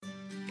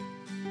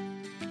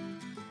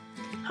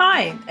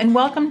Hi, and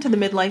welcome to the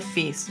Midlife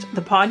Feast,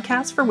 the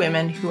podcast for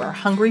women who are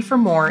hungry for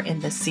more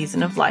in this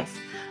season of life.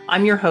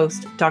 I'm your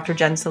host, Dr.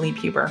 Jen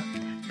Salib-Huber.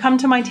 Come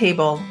to my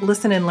table,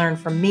 listen and learn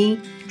from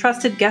me,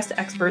 trusted guest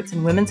experts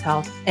in women's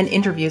health, and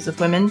interviews with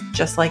women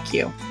just like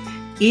you.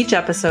 Each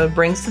episode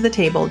brings to the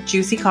table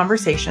juicy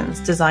conversations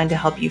designed to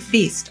help you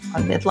feast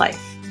on midlife.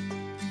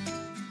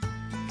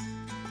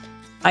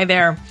 Hi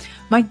there.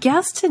 My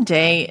guest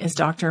today is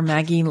Dr.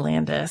 Maggie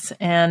Landes,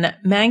 and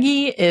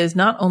Maggie is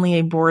not only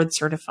a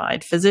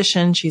board-certified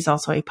physician, she's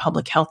also a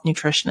public health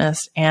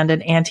nutritionist and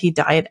an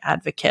anti-diet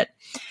advocate.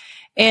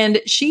 And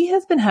she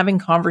has been having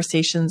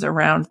conversations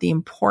around the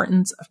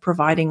importance of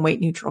providing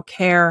weight-neutral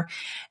care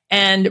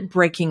and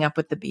breaking up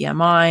with the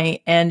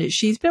BMI. And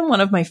she's been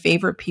one of my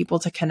favorite people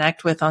to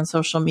connect with on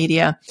social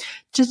media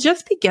to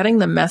just be getting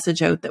the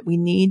message out that we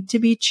need to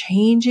be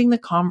changing the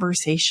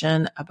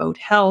conversation about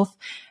health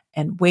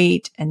and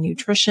weight and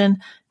nutrition,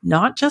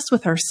 not just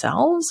with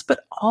ourselves, but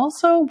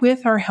also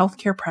with our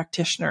healthcare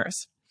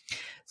practitioners.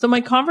 So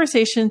my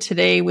conversation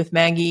today with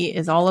Maggie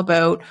is all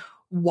about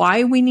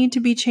why we need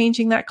to be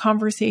changing that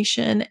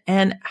conversation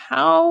and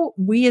how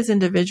we as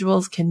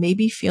individuals can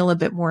maybe feel a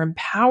bit more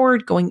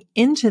empowered going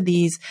into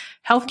these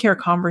healthcare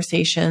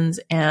conversations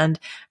and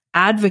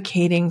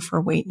advocating for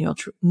weight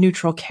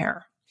neutral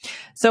care.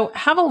 So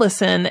have a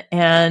listen,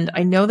 and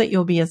I know that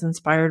you'll be as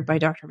inspired by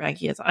Dr.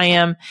 Maggie as I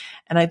am,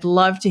 and I'd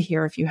love to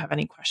hear if you have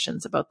any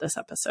questions about this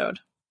episode.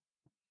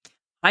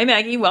 Hi,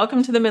 Maggie.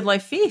 Welcome to the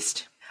Midlife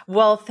Feast.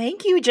 Well,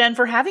 thank you, Jen,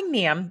 for having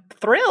me. I'm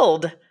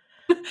thrilled.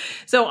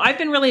 So I've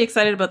been really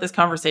excited about this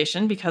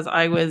conversation because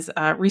I was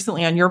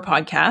recently on your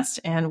podcast,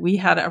 and we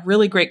had a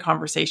really great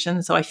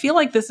conversation. So I feel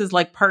like this is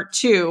like part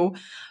two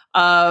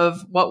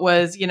of what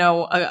was,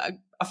 a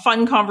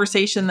fun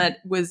conversation that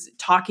was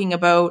talking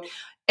about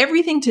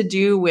everything to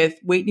do with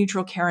weight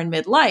neutral care in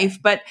midlife.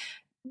 But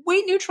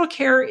weight neutral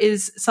care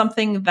is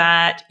something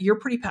that you're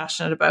pretty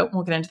passionate about.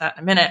 We'll get into that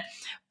in a minute.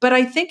 But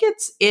I think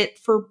it's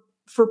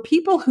for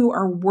people who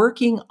are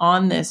working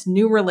on this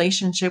new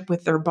relationship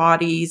with their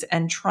bodies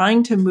and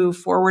trying to move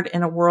forward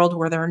in a world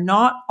where they're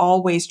not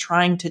always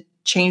trying to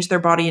change their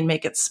body and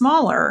make it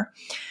smaller.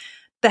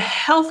 The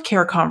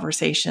healthcare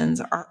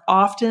conversations are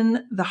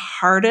often the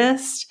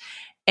hardest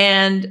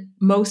and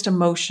most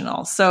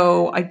emotional.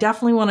 So I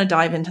definitely want to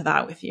dive into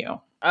that with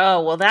you.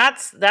 Oh, well,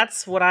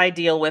 that's what I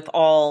deal with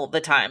all the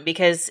time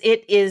because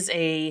it is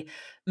a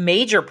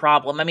major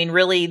problem. I mean,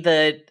 really,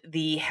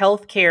 the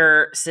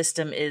healthcare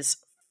system is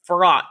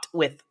fraught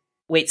with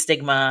weight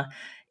stigma,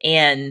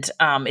 and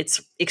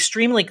it's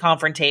extremely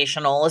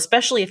confrontational,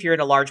 especially if you're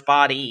in a large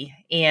body.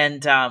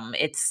 And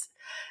it's,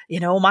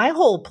 my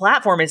whole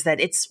platform is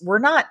that we're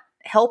not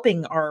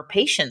helping our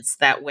patients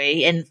that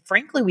way. And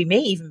frankly, we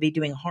may even be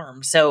doing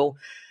harm. So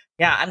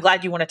yeah, I'm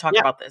glad you want to talk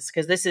about this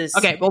because this is...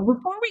 Okay, well,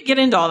 before we get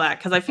into all that,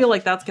 because I feel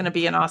like that's going to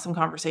be an awesome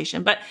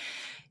conversation, but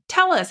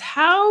tell us,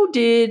 how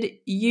did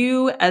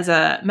you as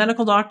a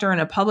medical doctor and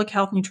a public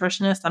health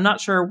nutritionist, I'm not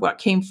sure what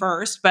came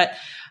first, but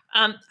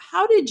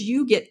how did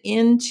you get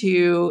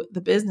into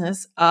the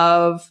business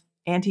of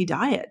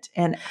anti-diet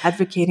and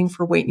advocating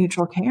for weight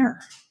neutral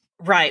care?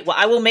 Right. Well,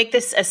 I will make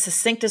this as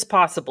succinct as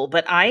possible,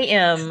 but I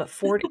am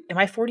 40. Am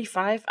I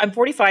 45? I'm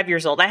 45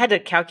 years old. I had to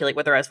calculate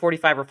whether I was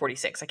 45 or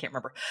 46. I can't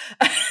remember.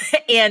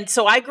 And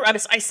so I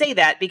say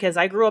that because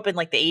I grew up in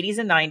like the 80s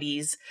and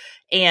 90s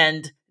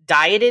and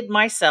dieted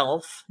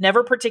myself,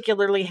 never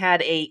particularly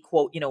had a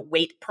quote,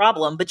 weight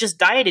problem, but just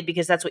dieted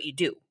because that's what you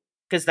do,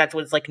 because that's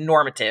what's like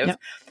normative. Yep.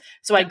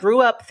 So I grew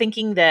up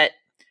thinking that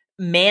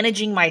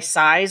managing my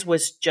size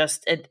was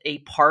just a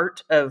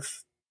part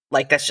of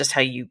like, that's just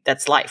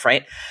that's life,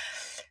 right?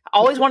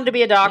 Always wanted to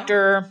be a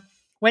doctor,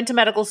 went to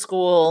medical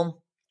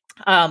school.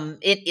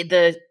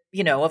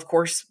 Of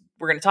course,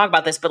 we're going to talk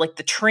about this, but like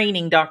the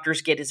training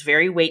doctors get is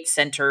very weight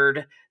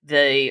centered.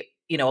 A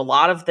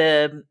lot of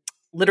the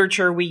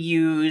literature we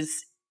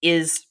use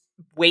is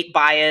weight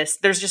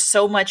biased. There's just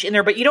so much in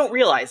there, but you don't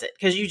realize it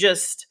because you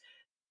just,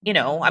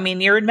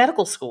 you're in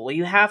medical school.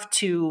 You have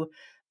to,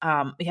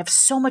 you have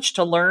so much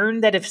to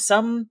learn that if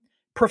some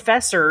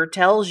professor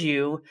tells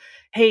you,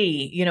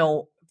 hey,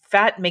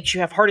 fat makes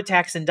you have heart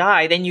attacks and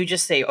die, then you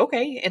just say,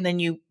 okay. And then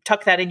you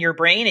tuck that in your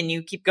brain and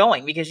you keep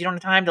going because you don't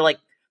have time to like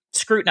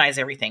scrutinize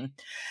everything.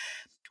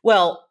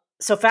 Well,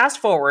 so fast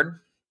forward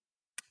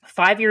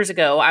 5 years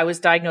ago, I was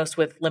diagnosed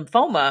with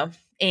lymphoma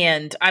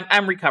and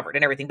I'm recovered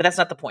and everything, but that's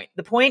not the point.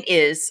 The point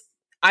is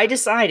I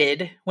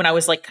decided when I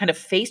was like kind of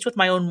faced with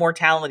my own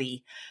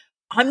mortality,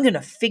 I'm going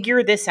to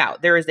figure this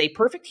out. There is a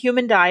perfect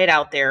human diet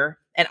out there.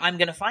 And I'm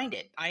going to find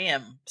it. I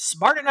am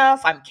smart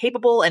enough. I'm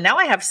capable. And now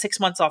I have 6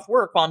 months off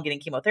work while I'm getting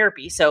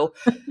chemotherapy. So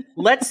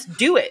let's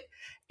do it.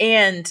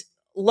 And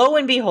lo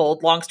and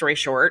behold, long story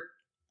short,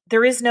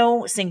 there is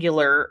no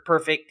singular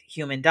perfect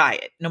human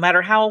diet, no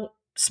matter how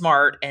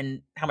smart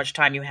and how much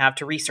time you have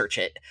to research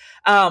it.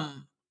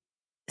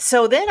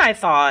 So then I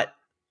thought,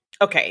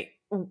 okay,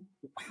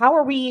 how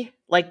are we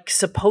like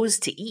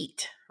supposed to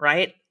eat?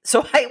 Right.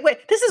 So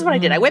this is what I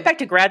did. I went back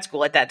to grad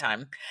school at that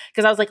time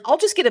because I was like, I'll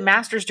just get a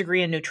master's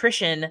degree in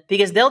nutrition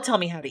because they'll tell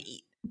me how to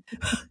eat.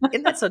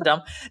 Isn't that so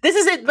dumb? This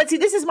is it. But see,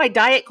 this is my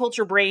diet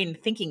culture brain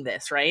thinking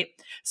this, right?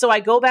 So I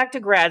go back to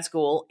grad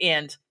school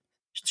and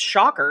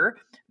shocker,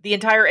 the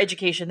entire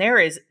education there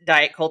is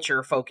diet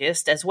culture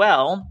focused as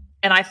well.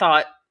 And I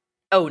thought,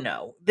 oh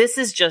no, this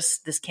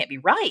can't be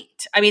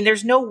right. I mean,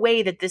 there's no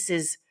way that this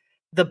is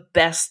the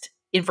best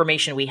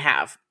information we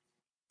have.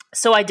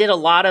 So I did a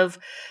lot of,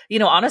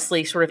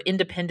 honestly, sort of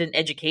independent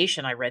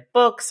education. I read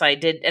books.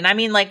 And I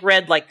mean, like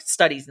read like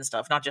studies and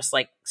stuff, not just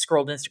like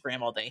scrolled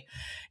Instagram all day,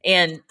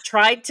 and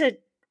tried to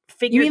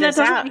figure this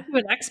out. That doesn't make you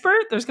an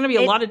expert? There's going to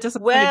be a lot of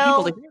disappointed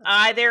people to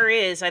hear. There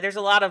is. There's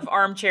a lot of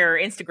armchair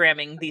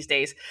Instagramming these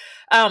days.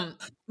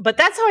 But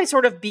that's how I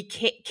sort of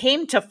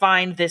came to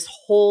find this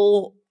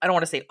whole, I don't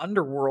want to say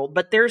underworld,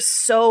 but there's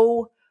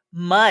so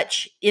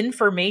much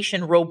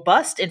information,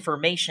 robust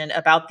information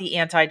about the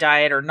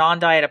anti-diet or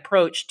non-diet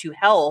approach to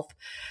health.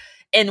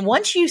 And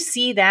once you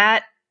see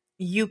that,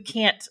 you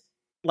can't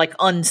like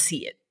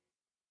unsee it.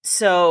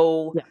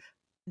 So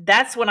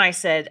that's when I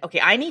said, okay,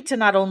 I need to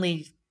not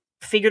only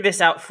figure this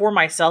out for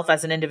myself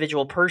as an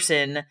individual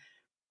person,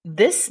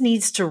 this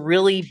needs to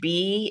really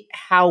be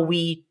how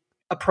we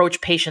approach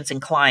patients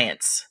and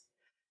clients.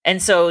 And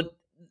so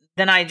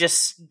then I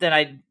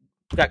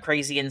got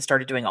crazy and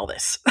started doing all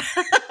this.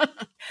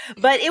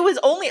 But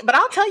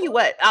I'll tell you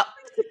what,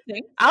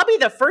 I'll be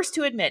the first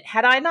to admit,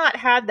 had I not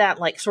had that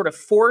like sort of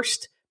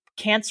forced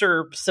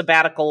cancer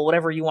sabbatical,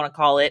 whatever you want to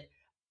call it,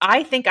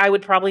 I think I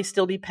would probably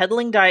still be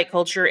peddling diet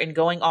culture and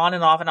going on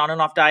and off and on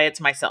and off diets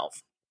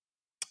myself.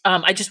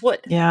 I just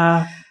would.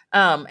 Yeah.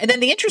 And then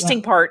the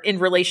interesting part in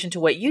relation to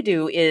what you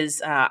do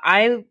is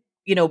I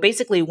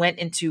basically went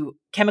into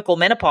chemical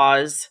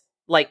menopause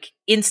like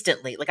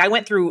instantly. Like I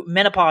went through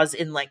menopause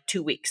in like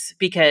 2 weeks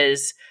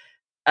because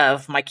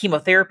of my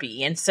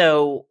chemotherapy. And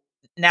so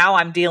now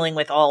I'm dealing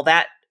with all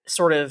that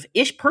sort of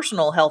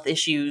personal health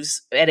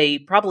issues at a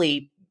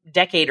probably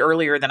decade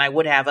earlier than I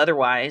would have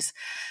otherwise.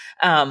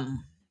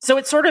 So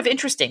it's sort of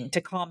interesting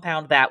to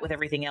compound that with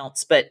everything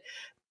else. But,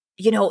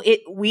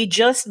 we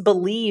just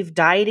believe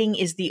dieting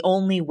is the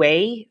only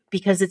way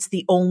because it's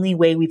the only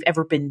way we've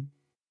ever been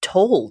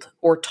told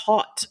or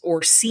taught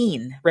or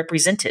seen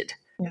represented.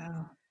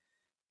 Yeah.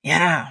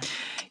 Yeah.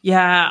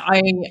 Yeah,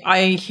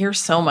 I hear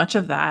so much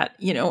of that.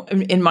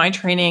 In my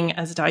training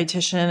as a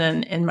dietitian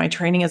and in my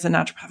training as a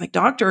naturopathic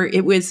doctor,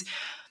 it was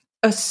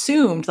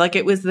assumed, like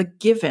it was the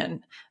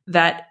given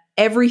that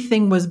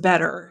everything was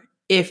better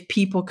if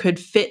people could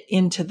fit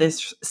into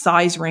this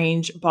size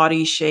range,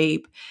 body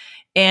shape.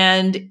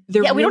 And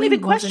there we don't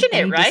even question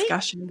it, right?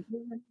 Discussion.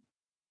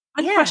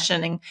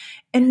 Unquestioning.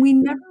 And we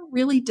never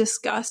really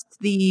discussed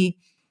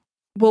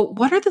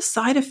what are the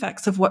side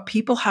effects of what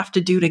people have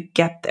to do to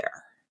get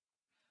there?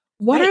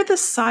 What are the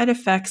side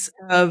effects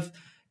of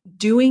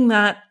doing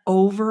that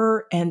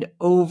over and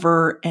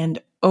over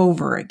and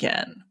over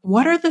again?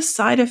 What are the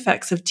side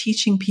effects of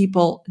teaching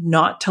people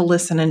not to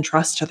listen and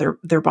trust to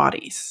their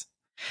bodies?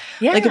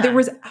 Yeah. Like there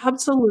was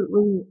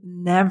absolutely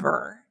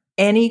never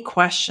any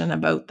question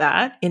about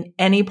that in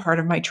any part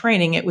of my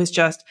training. It was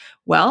just,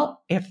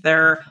 well, if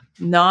they're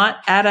not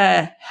at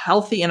a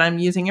healthy, and I'm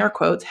using air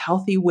quotes,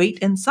 healthy weight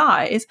and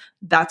size,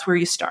 that's where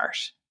you start.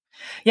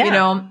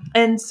 Yeah.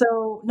 And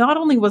so not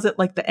only was it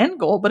like the end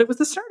goal, but it was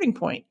the starting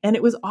point. And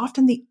it was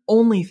often the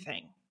only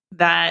thing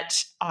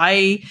that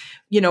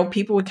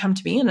people would come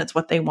to me and it's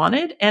what they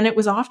wanted. And it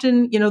was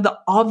often, the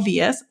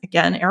obvious,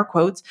 again, air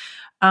quotes,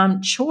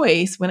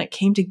 choice when it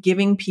came to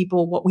giving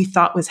people what we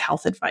thought was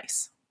health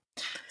advice.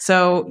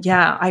 So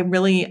yeah,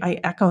 I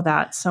echo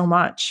that so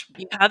much.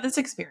 You had this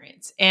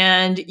experience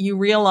and you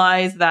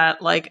realize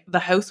that like the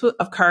house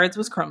of cards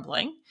was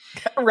crumbling.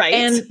 Right.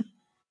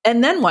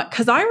 And then what?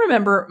 Because I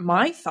remember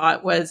my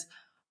thought was,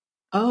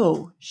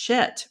 oh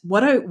shit,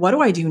 what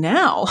do I do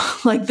now?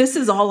 Like this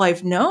is all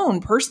I've known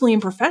personally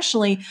and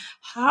professionally.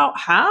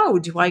 How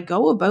do I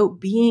go about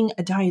being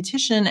a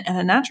dietitian and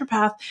a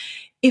naturopath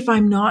if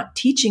I'm not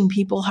teaching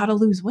people how to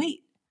lose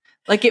weight?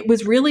 Like it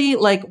was really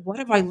like, what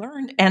have I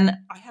learned? And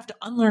I have to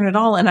unlearn it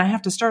all and I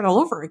have to start all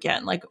over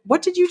again. Like,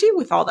 what did you do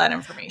with all that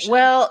information?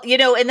 Well,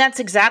 and that's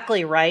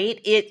exactly right.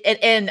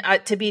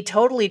 To be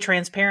totally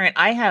transparent,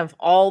 I have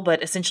all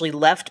but essentially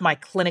left my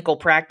clinical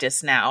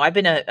practice now. I've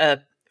been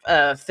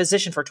a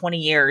physician for 20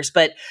 years,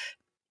 but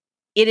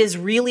it is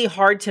really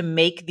hard to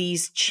make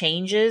these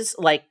changes,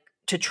 like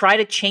to try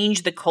to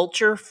change the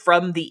culture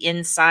from the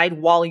inside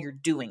while you're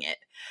doing it.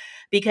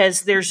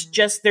 Because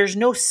there's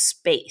no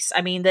space.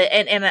 I mean,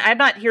 and I'm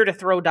not here to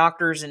throw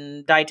doctors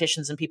and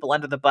dietitians and people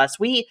under the bus.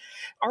 We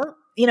are,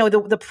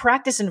 the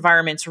practice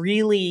environment's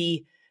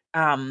really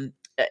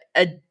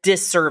a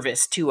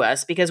disservice to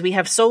us because we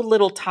have so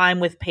little time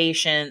with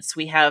patients.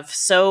 We have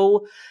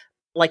so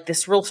like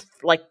this real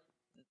like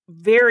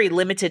very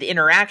limited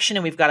interaction,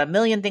 and we've got a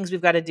million things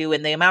we've got to do,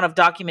 and the amount of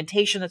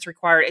documentation that's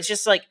required. It's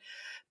just like,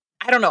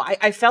 I don't know.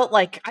 I felt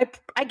like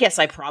I guess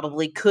I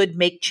probably could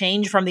make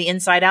change from the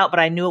inside out, but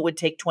I knew it would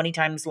take 20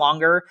 times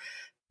longer,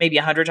 maybe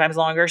 100 times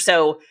longer.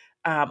 So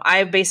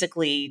I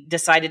basically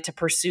decided to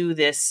pursue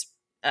this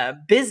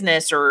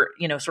business or,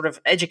 sort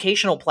of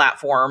educational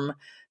platform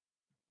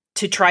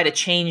to try to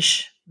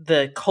change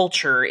the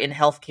culture in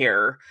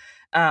healthcare.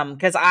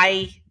 Because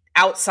I,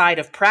 outside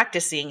of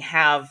practicing,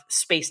 have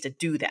space to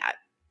do that.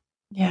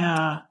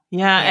 Yeah.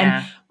 Yeah. And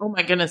Yeah. oh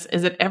my goodness,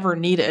 is it ever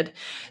needed?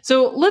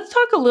 So let's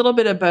talk a little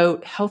bit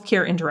about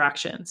healthcare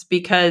interactions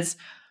because,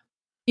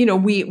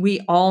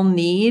 we all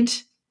need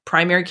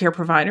primary care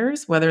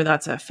providers, whether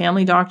that's a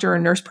family doctor, a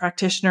nurse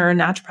practitioner, a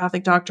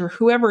naturopathic doctor,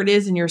 whoever it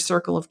is in your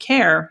circle of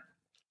care.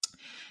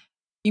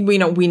 We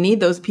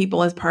need those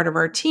people as part of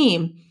our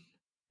team.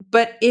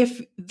 But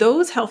if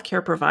those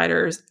healthcare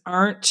providers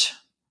aren't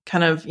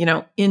kind of,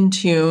 in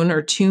tune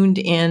or tuned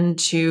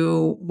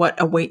into what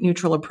a weight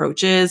neutral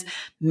approach is,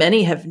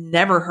 many have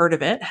never heard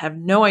of it, have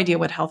no idea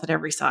what health at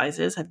every size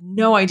is, have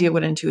no idea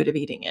what intuitive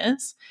eating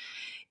is.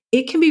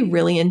 It can be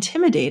really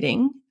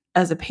intimidating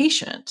as a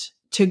patient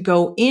to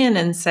go in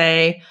and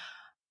say,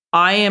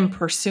 I am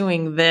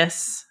pursuing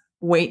this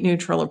weight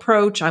neutral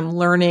approach. I'm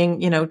learning,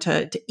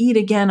 to eat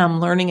again.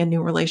 I'm learning a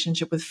new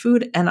relationship with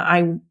food and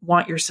I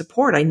want your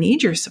support. I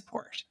need your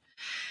support.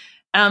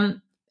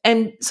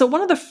 And so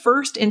one of the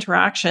first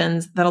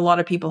interactions that a lot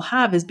of people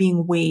have is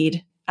being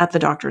weighed at the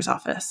doctor's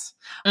office,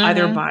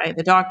 either by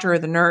the doctor or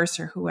the nurse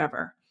or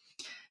whoever.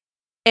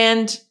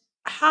 And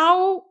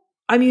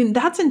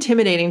that's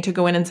intimidating to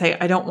go in and say,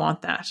 I don't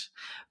want that.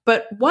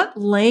 But what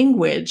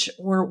language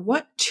or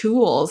what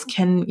tools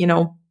can,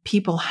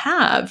 people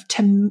have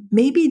to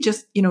maybe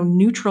just,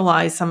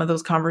 neutralize some of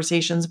those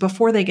conversations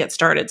before they get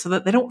started so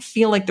that they don't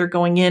feel like they're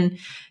going in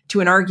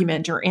to an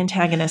argument or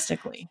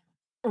antagonistically?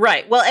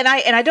 Right. Well, and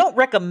I don't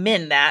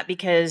recommend that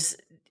because,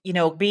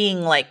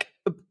 being like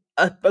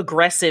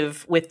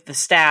aggressive with the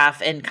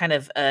staff and kind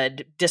of a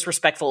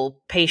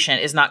disrespectful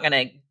patient is not going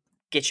to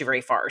get you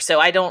very far. So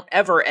I don't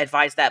ever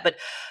advise that. But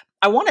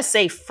I want to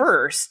say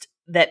first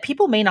that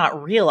people may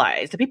not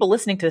realize, the people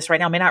listening to this right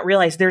now may not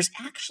realize there's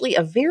actually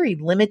a very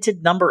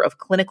limited number of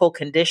clinical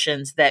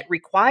conditions that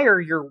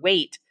require your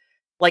weight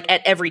like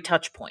at every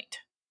touch point.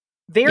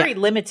 Very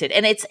limited.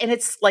 And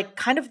it's like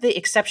kind of the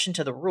exception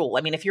to the rule.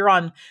 I mean, if you're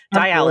on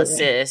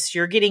dialysis,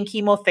 you're getting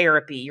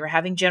chemotherapy, you're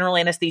having general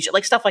anesthesia,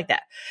 like stuff like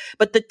that.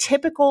 But the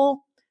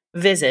typical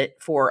visit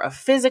for a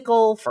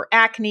physical, for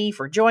acne,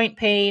 for joint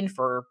pain,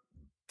 for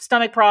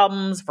stomach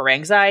problems, for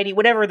anxiety,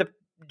 whatever the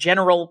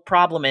general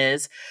problem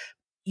is,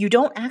 you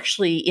don't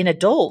actually, in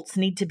adults,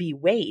 need to be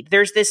weighed.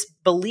 There's this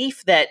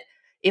belief that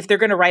if they're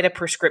going to write a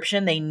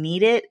prescription, they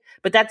need it.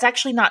 But that's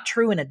actually not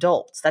true in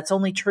adults. That's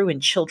only true in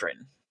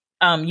children.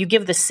 You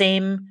give the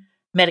same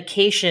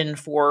medication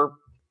for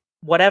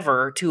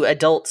whatever to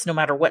adults, no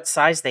matter what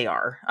size they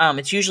are.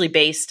 It's usually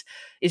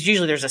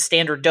there's a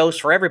standard dose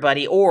for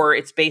everybody, or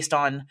it's based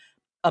on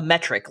a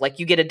metric. Like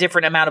you get a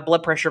different amount of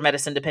blood pressure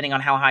medicine depending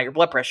on how high your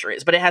blood pressure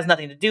is, but it has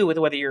nothing to do with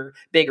whether you're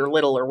big or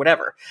little or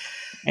whatever.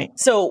 Right.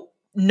 So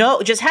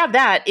just have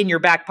that in your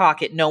back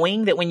pocket,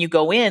 knowing that when you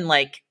go in,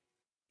 like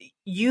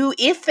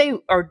if they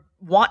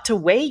want to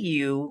weigh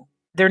you,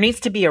 there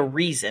needs to be a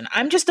reason.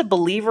 I'm just a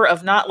believer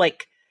of not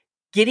like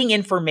getting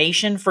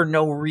information for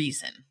no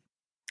reason.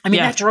 I mean,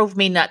 that drove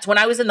me nuts. When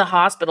I was in the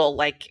hospital,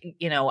 I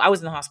was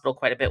in the hospital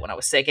quite a bit when I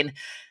was sick, and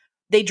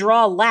they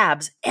draw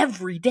labs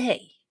every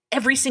day,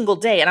 every single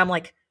day. And I'm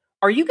like,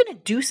 are you going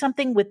to do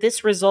something with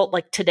this result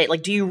like today?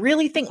 Like, do you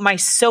really think my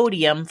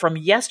sodium from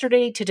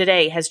yesterday to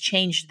today has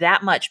changed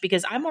that much?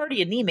 Because I'm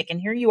already anemic,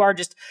 and here you are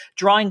just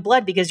drawing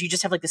blood because you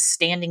just have like this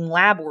standing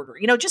lab order.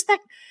 Just that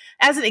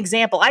as an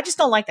example. I just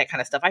don't like that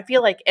kind of stuff. I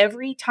feel like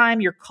every time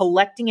you're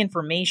collecting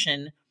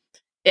information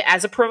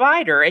as a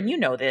provider, and you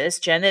know this,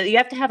 Jen, you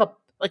have to have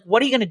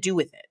what are you going to do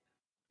with it?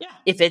 Yeah.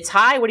 If it's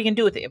high, what are you going to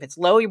do with it? If it's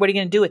low, what are you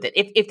going to do with it?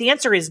 If the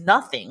answer is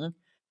nothing,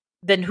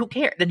 then who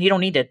cares? Then you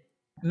don't need to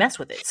mess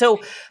with it.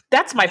 So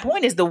that's my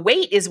point, is the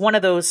weight is one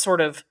of those sort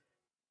of,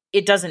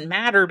 it doesn't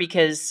matter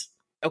because,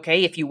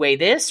 okay, if you weigh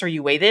this or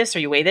you weigh this or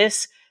you weigh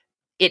this,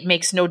 it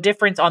makes no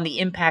difference on the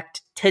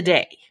impact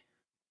today.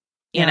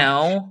 You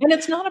know? And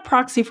it's not a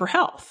proxy for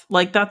health.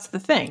 Like that's the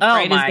thing. Oh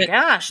right? My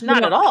gosh,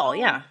 not at all.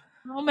 Yeah.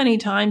 How many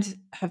times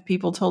have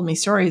people told me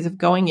stories of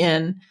going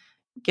in,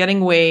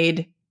 getting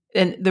weighed,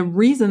 and the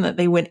reason that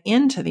they went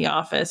into the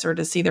office or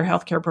to see their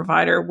healthcare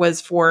provider was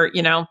for,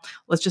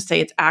 let's just say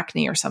it's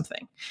acne or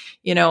something,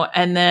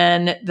 and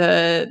then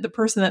the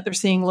person that they're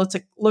seeing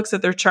looks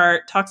at their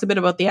chart, talks a bit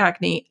about the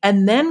acne,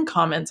 and then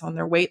comments on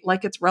their weight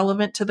like it's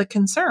relevant to the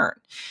concern.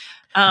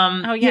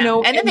 And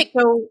then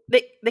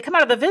they come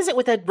out of the visit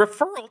with a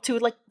referral to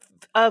like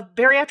a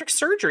bariatric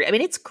surgery. I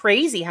mean, it's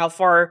crazy how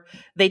far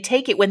they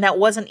take it when that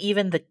wasn't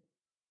even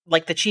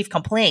the chief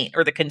complaint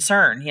or the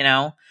concern,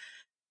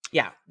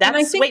 Yeah,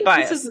 that's weight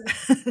bias.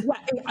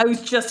 I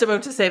was just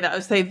about to say that. I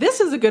would say this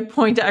is a good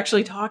point to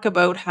actually talk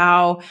about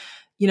how,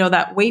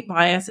 that weight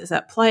bias is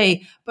at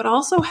play, but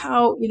also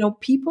how,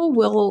 people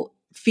will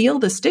feel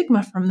the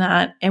stigma from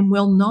that and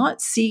will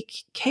not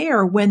seek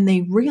care when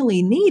they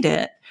really need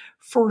it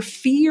for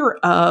fear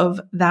of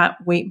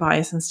that weight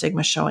bias and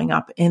stigma showing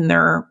up in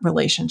their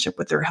relationship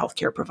with their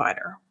healthcare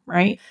provider,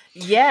 right?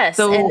 Yes.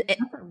 So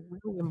that's a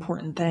really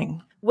important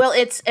thing. Well,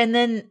 it's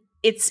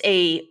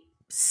a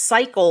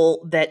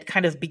cycle that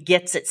kind of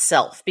begets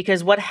itself.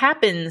 Because what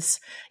happens,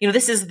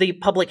 this is the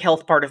public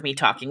health part of me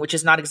talking, which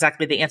is not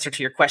exactly the answer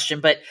to your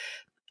question, but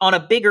on a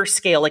bigger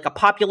scale, like a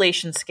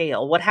population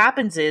scale, what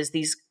happens is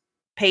these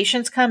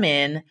patients come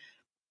in,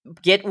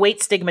 get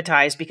weight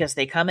stigmatized because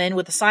they come in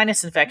with a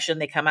sinus infection,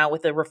 they come out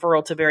with a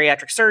referral to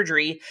bariatric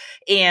surgery,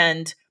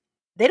 and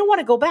they don't want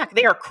to go back.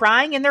 They are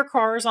crying in their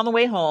cars on the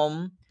way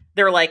home.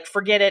 They're like,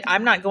 forget it.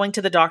 I'm not going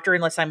to the doctor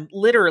unless I'm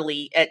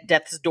literally at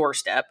death's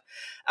doorstep.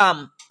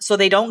 So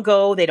they don't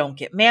go, they don't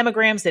get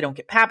mammograms, they don't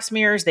get pap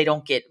smears, they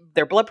don't get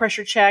their blood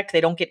pressure checked, they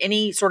don't get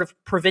any sort of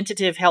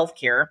preventative health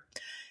care.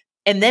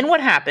 And then what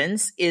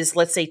happens is,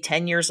 let's say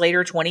 10 years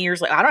later, 20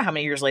 years later, I don't know how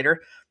many years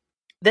later,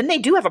 then they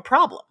do have a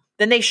problem.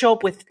 Then they show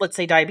up with, let's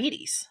say,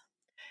 diabetes.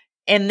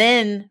 And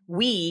then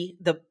we,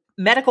 the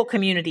medical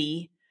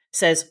community,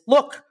 says,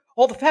 look,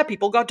 all the fat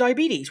people got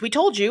diabetes. We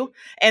told you.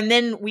 And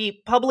then we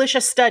publish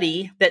a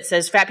study that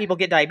says fat people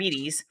get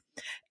diabetes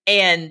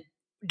and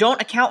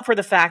don't account for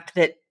the fact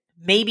that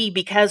maybe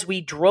because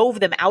we drove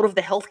them out of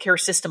the healthcare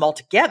system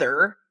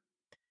altogether,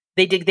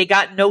 they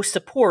got no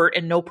support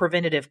and no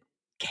preventative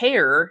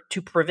care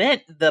to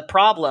prevent the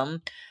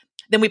problem.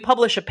 Then we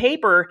publish a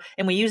paper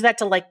and we use that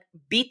to like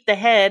beat the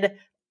head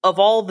of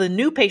all the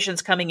new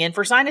patients coming in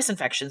for sinus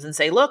infections and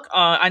say, look,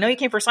 I know you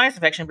came for a sinus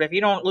infection, but if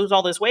you don't lose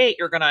all this weight,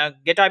 you're going to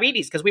get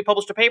diabetes because we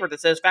published a paper that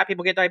says fat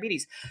people get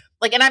diabetes.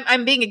 Like, and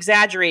I'm being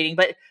exaggerating,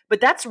 but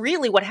that's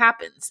really what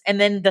happens. And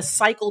then the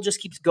cycle just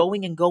keeps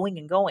going and going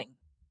and going.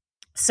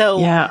 So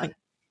yeah.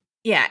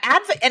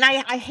 And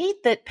I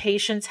hate that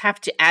patients have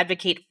to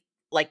advocate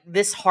like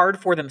this hard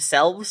for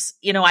themselves.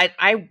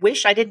 I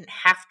wish I didn't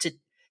have to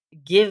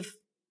give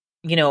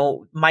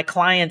my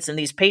clients and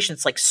these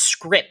patients like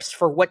scripts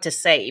for what to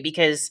say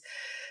because,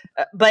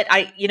 but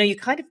you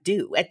kind of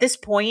do at this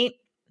point.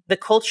 The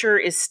culture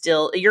is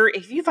still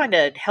if you find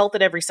a health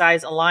at every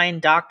size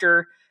aligned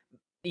doctor,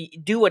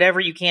 do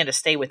whatever you can to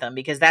stay with them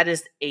because that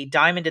is a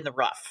diamond in the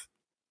rough.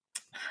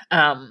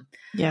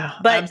 Yeah,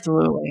 but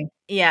absolutely.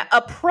 Yeah.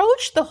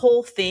 Approach the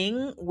whole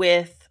thing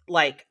with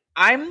like,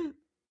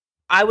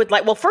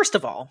 well, first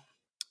of all,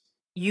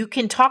 you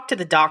can talk to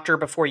the doctor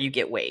before you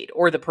get weighed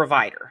or the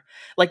provider.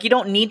 Like you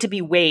don't need to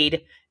be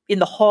weighed in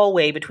the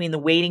hallway between the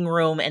waiting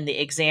room and the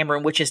exam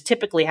room, which is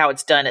typically how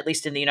it's done, at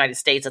least in the United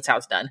States, that's how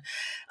it's done.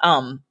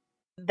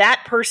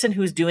 That person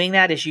who's doing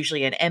that is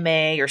usually an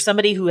MA or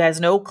somebody who has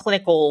no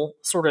clinical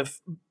sort of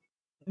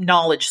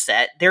knowledge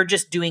set. They're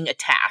just doing a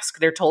task.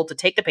 They're told to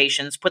take the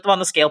patients, put them on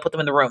the scale, put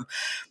them in the room.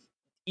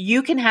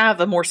 You can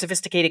have a more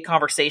sophisticated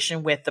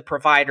conversation with the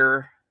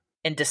provider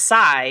and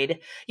decide,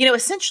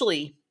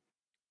 essentially,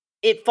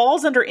 it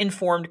falls under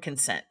informed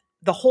consent.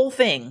 The whole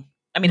thing.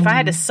 I mean, if I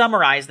had to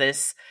summarize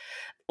this,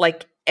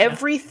 like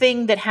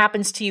everything that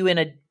happens to you in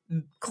a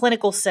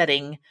clinical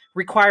setting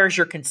requires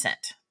your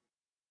consent,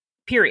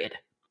 period.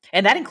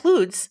 And that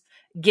includes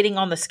getting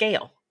on the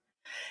scale.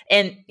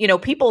 And,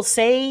 people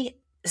say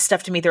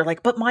stuff to me. They're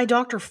like, but my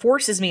doctor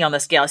forces me on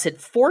the scale. I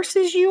said,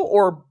 forces you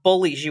or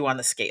bullies you on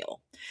the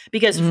scale?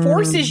 Because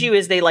forces you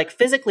is they like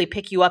physically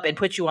pick you up and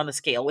put you on the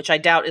scale, which I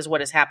doubt is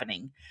what is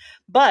happening.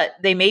 But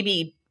they may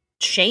be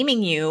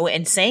shaming you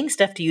and saying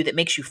stuff to you that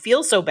makes you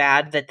feel so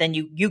bad that then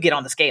you get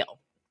on the scale.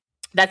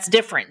 That's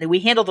different. We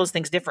handle those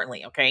things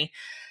differently, okay?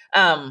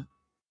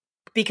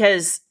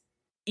 Because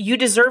you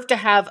deserve to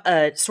have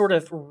a sort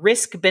of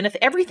risk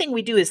benefit. Everything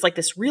we do is like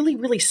this really,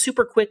 really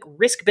super quick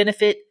risk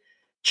benefit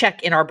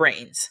check in our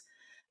brains.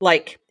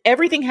 Like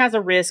everything has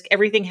a risk,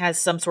 everything has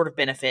some sort of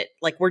benefit.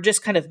 Like we're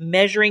just kind of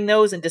measuring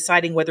those and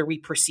deciding whether we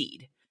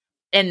proceed.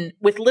 And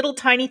with little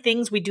tiny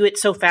things, we do it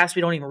so fast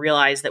we don't even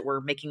realize that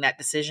we're making that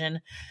decision.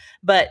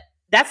 But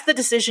that's the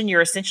decision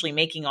you're essentially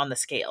making on the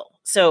scale.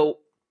 So,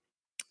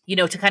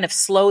 to kind of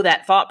slow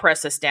that thought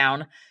process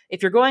down,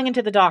 if you're going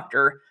into the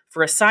doctor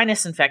for a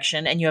sinus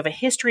infection and you have a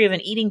history of an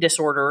eating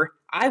disorder,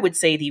 I would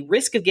say the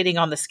risk of getting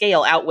on the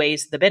scale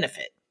outweighs the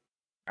benefit.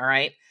 All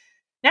right.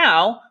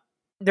 Now,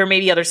 there may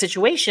be other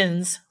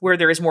situations where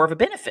there is more of a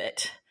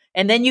benefit.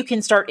 And then you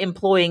can start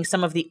employing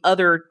some of the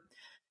other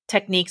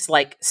techniques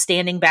like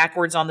standing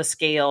backwards on the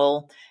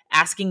scale,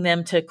 asking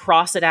them to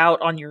cross it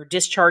out on your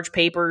discharge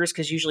papers,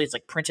 because usually it's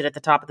like printed at the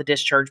top of the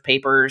discharge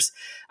papers.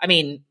 I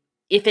mean,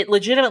 if it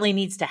legitimately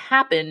needs to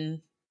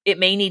happen, it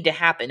may need to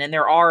happen. And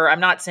I'm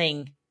not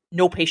saying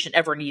no patient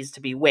ever needs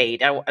to be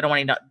weighed. I don't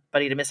want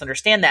anybody to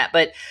misunderstand that,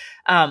 but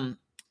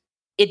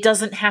it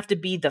doesn't have to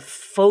be the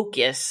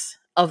focus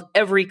of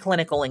every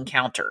clinical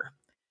encounter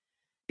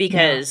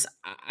because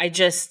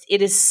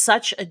it is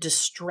such a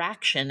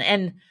distraction.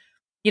 And,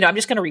 I'm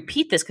just going to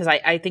repeat this because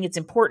I think it's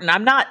important.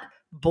 I'm not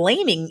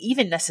blaming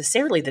even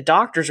necessarily the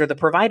doctors or the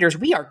providers.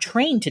 We are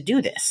trained to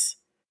do this.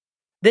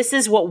 This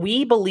is what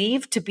we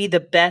believe to be the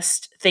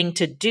best thing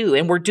to do.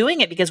 And we're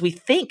doing it because we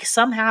think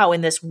somehow in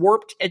this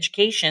warped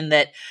education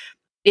that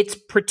it's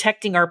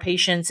protecting our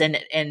patients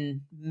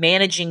and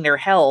managing their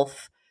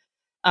health.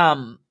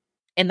 And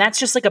that's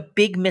just like a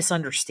big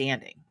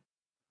misunderstanding.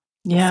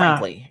 Yeah.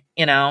 Frankly,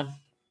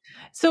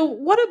 So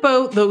what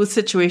about those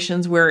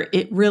situations where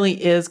it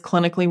really is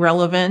clinically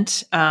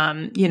relevant?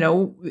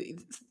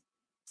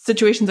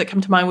 situations that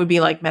come to mind would be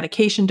like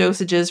medication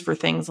dosages for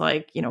things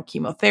like,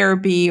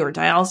 chemotherapy or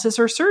dialysis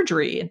or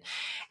surgery.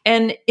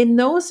 And in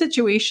those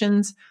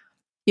situations,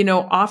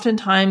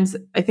 oftentimes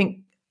I think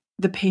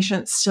the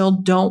patients still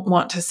don't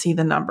want to see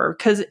the number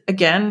because,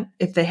 again,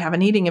 if they have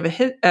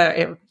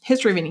a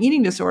history of an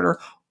eating disorder,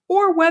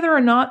 or whether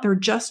or not they're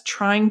just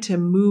trying to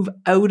move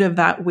out of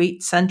that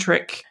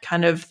weight-centric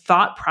kind of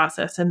thought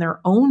process in their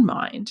own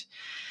mind,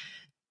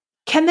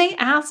 can they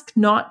ask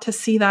not to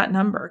see that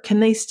number? Can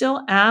they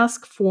still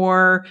ask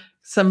for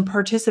some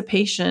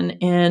participation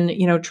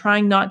in,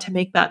 trying not to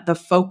make that the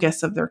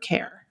focus of their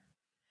care?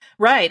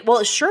 Right.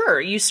 Well, sure,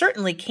 you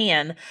certainly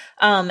can.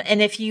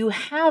 And if you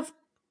have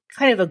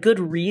kind of a good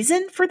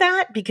reason for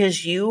that,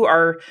 because you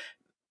are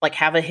like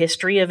have a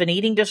history of an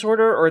eating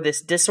disorder or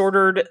this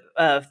disordered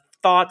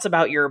thoughts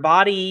about your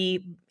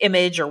body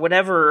image or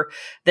whatever,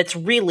 that's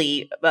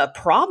really a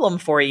problem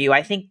for you.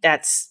 I think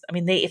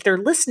if they're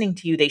listening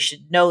to you, they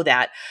should know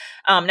that.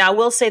 Now, I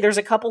will say there's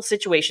a couple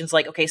situations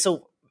like, okay,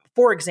 so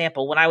for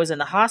example, when I was in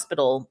the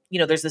hospital,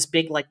 there's this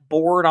big like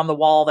board on the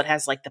wall that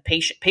has like the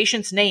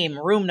patient's name,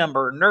 room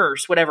number,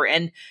 nurse, whatever.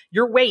 And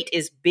your weight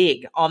is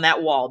big on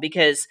that wall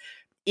because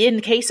in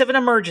case of an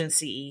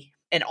emergency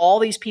and all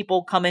these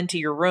people come into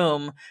your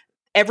room,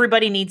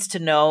 everybody needs to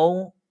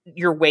know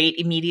your weight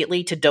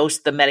immediately to dose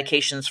the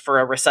medications for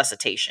a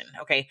resuscitation.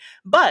 Okay.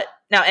 But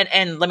now,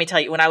 and let me tell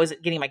you, when I was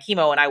getting my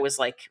chemo and I was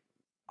like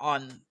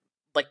on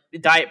like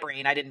diet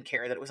brain, I didn't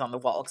care that it was on the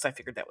wall because I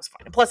figured that was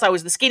fine. And plus I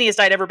was the skinniest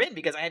I'd ever been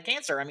because I had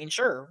cancer. I mean,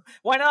 sure,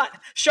 why not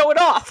show it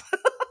off?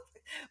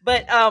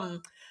 But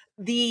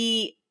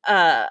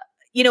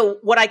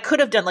what I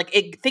could have done,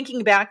 like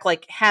thinking back,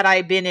 like had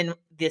I been in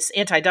this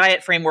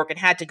anti-diet framework and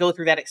had to go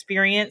through that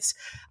experience,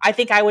 I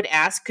think I would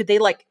ask, could they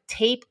like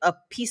tape a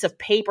piece of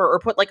paper or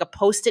put like a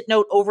Post-it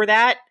note over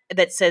that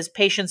says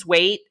patient's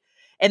weight?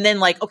 And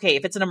then like, okay,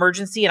 if it's an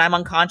emergency and I'm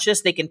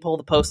unconscious, they can pull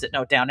the Post-it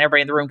note down.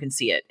 Everybody in the room can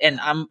see it. And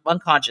I'm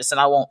unconscious and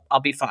I'll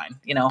be fine,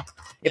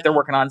 if they're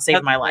working on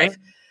saving my life.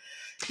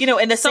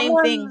 And the same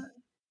thing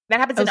that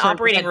happens in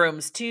operating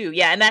rooms too.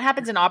 Yeah. And that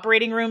happens in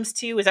operating rooms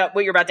too. Is that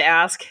what you're about to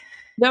ask?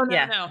 No.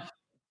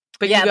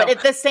 But yeah, but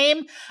it's the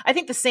same. I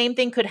think the same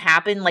thing could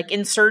happen. Like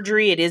in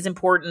surgery, it is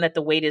important that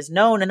the weight is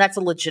known, and that's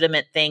a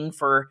legitimate thing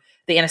for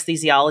the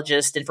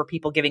anesthesiologist and for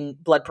people giving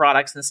blood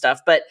products and stuff.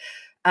 But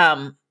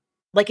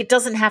like it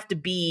doesn't have to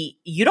be.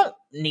 You don't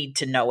need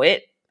to know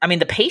it. I mean,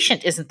 the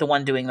patient isn't the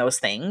one doing those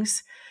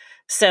things.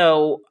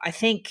 So I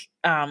think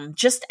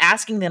just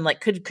asking them, like,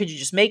 could you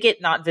just make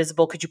it not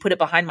visible? Could you put it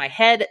behind my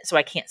head so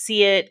I can't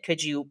see it?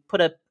 Could you put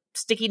a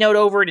sticky note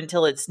over it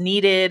until it's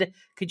needed?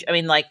 Could you? I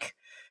mean, like,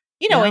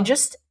 and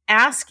just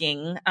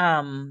asking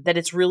that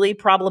it's really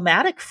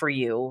problematic for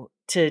you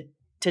to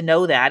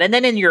know that. And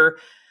then in your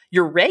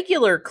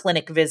regular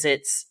clinic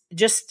visits,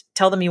 just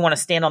tell them you want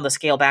to stand on the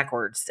scale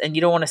backwards and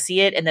you don't want to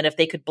see it. And then if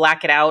they could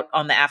black it out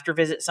on the after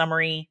visit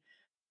summary,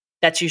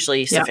 that's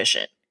usually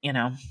sufficient,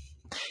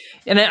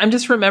 And I'm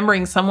just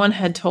remembering someone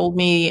had told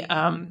me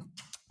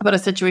about a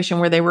situation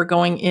where they were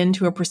going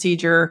into a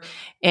procedure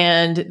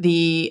and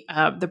the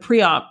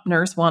pre-op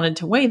nurse wanted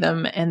to weigh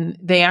them. And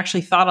they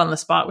actually thought on the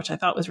spot, which I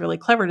thought was really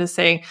clever, to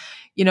say,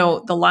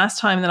 the last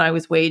time that I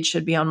was weighed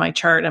should be on my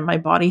chart and my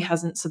body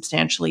hasn't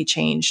substantially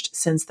changed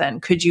since then.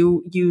 Could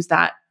you use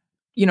that,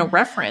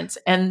 reference?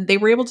 And they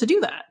were able to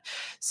do that.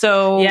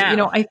 So,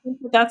 I think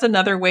that's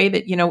another way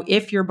that,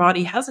 if your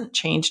body hasn't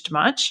changed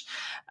much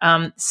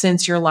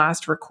since your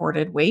last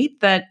recorded weight,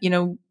 that,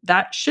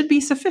 that should be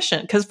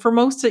sufficient. Because for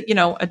most,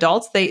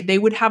 adults, they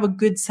would have a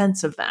good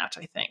sense of that,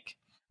 I think.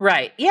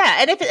 Right. Yeah.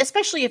 And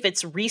especially if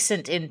it's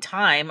recent in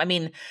time, I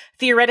mean,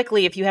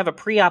 theoretically, if you have a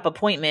pre-op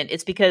appointment,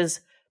 it's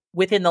because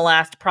within the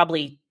last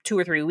probably 2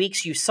 or 3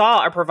 weeks, you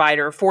saw a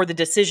provider for the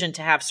decision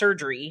to have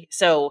surgery.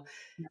 So,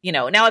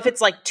 now if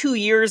it's like 2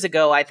 years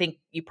ago, I think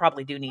you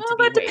probably do need to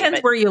be that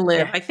depends where you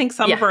live. Yeah. I think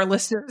some of our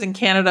listeners in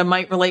Canada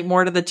might relate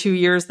more to the 2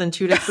 years than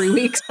 2 to 3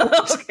 weeks.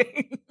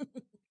 Okay.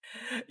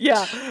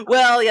 Yeah.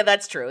 Well, yeah,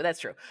 that's true.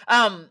 That's true.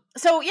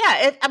 So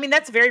yeah,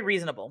 that's very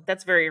reasonable.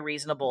 That's very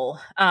reasonable.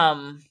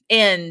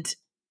 And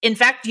in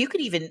fact, you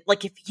could even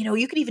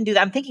you could even do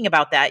that. I'm thinking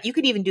about that. You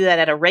could even do that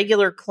at a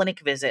regular clinic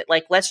visit.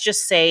 Like, let's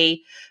just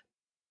say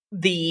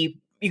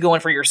you go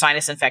in for your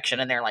sinus infection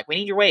and they're like, we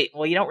need your weight.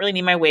 Well, you don't really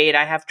need my weight.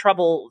 I have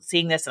trouble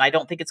seeing this and I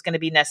don't think it's going to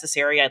be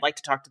necessary. I'd like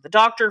to talk to the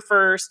doctor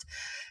first.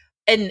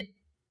 And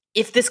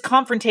if this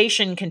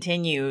confrontation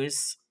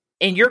continues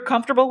and you're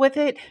comfortable with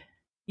it,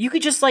 you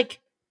could just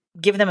like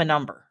give them a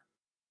number.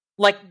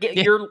 Like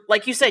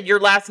like you said, your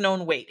last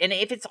known weight. And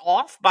if it's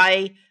off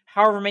by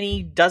however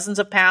many dozens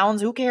of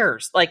pounds, who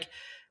cares? Like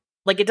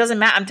it doesn't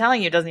matter. I'm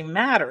telling you, it doesn't even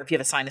matter if you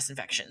have a sinus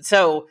infection.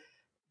 So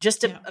just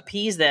to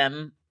appease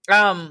them.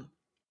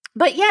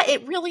 But yeah,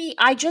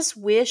 I just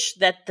wish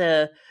that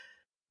the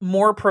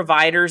more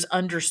providers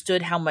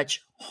understood how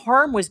much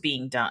harm was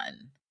being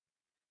done.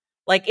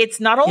 Like, it's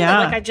not only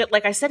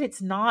like I said,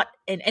 it's not.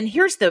 And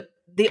here's the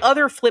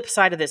other flip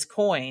side of this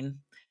coin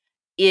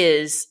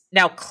is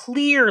now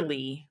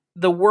clearly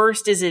the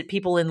worst is it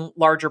people in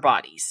larger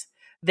bodies.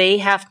 They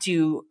have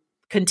to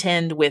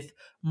contend with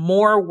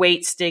more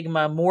weight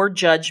stigma, more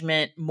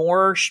judgment,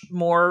 more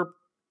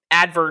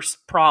adverse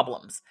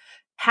problems.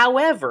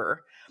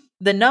 However,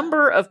 the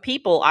number of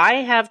people I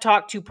have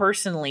talked to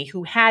personally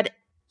who had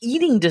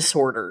eating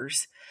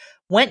disorders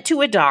went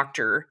to a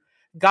doctor,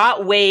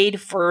 got weighed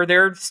for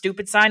their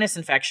stupid sinus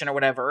infection or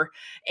whatever,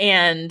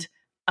 and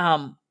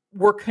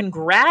were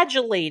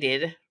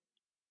congratulated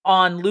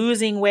on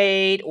losing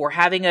weight or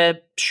having a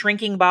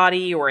shrinking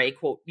body or a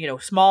quote,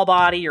 small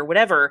body or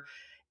whatever.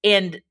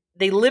 And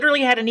they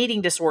literally had an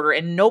eating disorder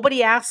and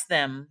nobody asked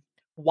them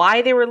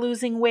why they were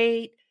losing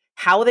weight,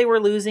 how they were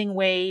losing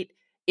weight,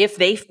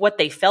 what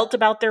they felt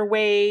about their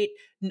weight.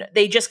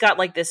 They just got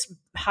like this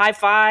high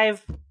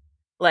five,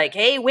 like,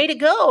 hey, way to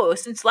go.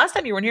 Since last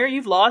time you were in here,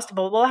 you've lost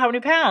blah, blah, blah, how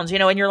many pounds,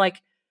 and you're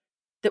like,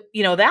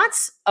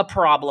 that's a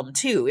problem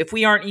too. If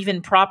we aren't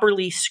even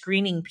properly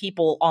screening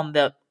people on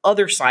the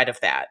other side of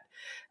that,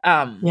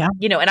 and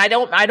I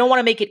don't want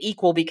to make it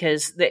equal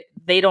because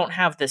they don't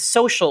have the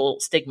social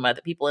stigma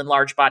that people in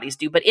large bodies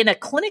do. But in a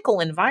clinical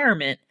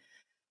environment,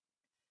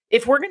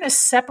 if we're going to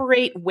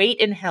separate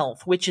weight and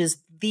health, which is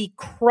the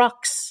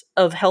crux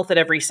of health at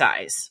every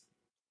size,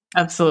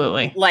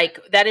 absolutely, like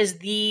that is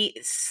the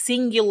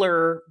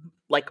singular,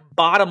 like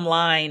bottom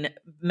line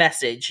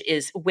message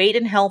is weight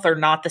and health are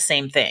not the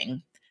same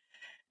thing.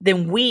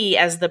 Then we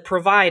as the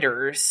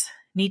providers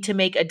need to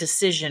make a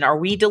decision. Are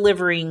we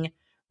delivering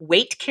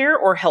weight care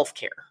or health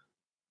care?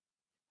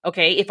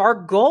 Okay. If our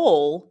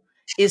goal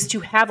is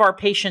to have our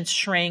patients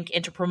shrink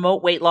and to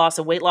promote weight loss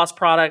and weight loss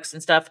products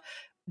and stuff,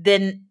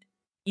 then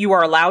you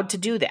are allowed to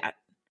do that.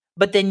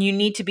 But then you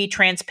need to be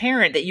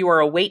transparent that you are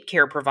a weight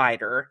care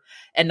provider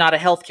and not a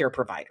healthcare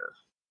provider.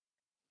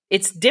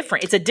 It's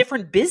different. It's a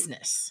different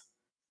business.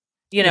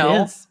 It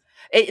is.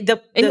 Thing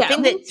that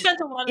we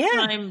spent a lot of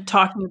time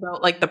talking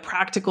about like the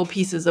practical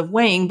pieces of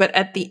weighing, but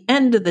at the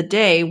end of the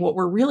day, what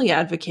we're really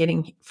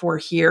advocating for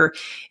here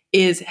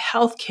is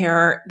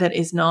healthcare that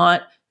is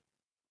not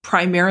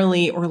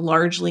primarily or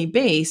largely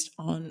based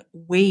on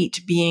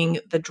weight being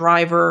the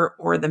driver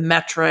or the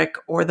metric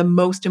or the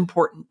most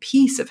important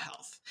piece of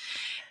health.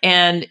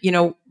 And,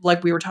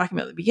 like we were talking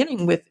about at the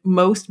beginning, with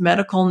most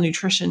medical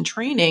nutrition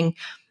training,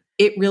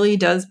 it really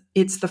does.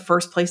 It's the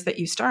first place that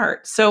you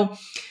start. So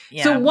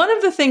one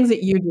of the things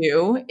that you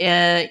do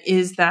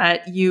is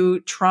that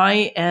you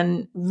try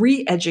and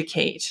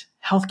re-educate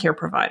healthcare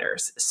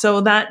providers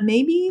so that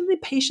maybe the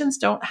patients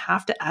don't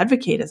have to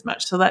advocate as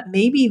much, so that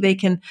maybe they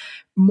can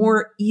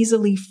more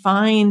easily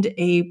find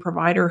a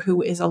provider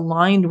who is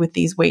aligned with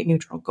these weight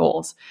neutral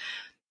goals.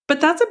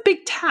 But that's a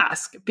big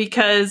task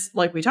because,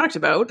 like we talked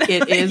about,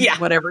 it is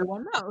what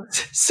everyone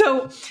knows.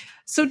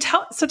 So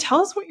tell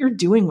us what you're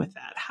doing with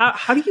that.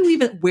 How do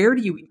you where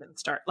do you even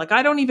start? Like,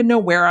 I don't even know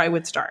where I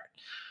would start.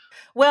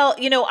 Well,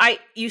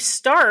 you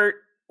start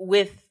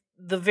with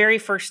the very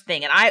first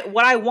thing. And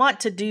what I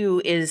want to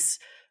do is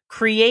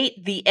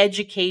create the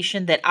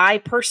education that I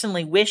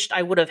personally wished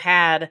I would have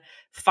had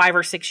 5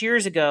 or 6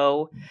 years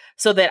ago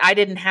so that I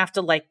didn't have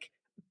to like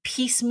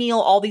piecemeal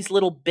all these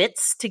little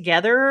bits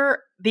together,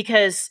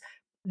 because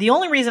the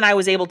only reason I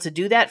was able to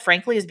do that,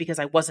 frankly, is because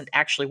I wasn't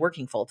actually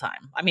working full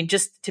time. I mean,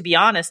 just to be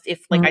honest,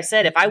 if, like I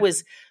said, if I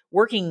was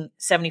working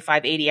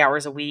 75, 80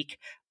 hours a week,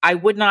 I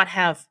would not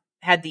have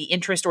had the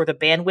interest or the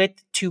bandwidth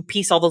to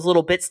piece all those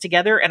little bits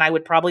together. And I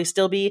would probably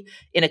still be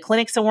in a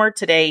clinic somewhere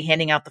today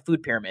handing out the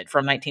food pyramid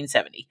from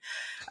 1970.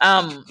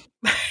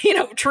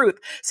 Truth.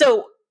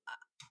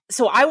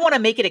 So I want to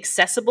make it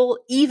accessible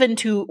even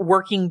to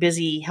working,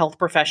 busy health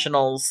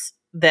professionals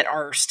that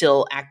are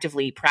still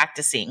actively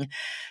practicing.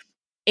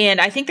 And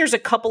I think there's a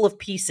couple of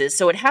pieces.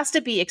 So it has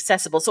to be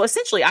accessible. So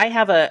essentially I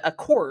have a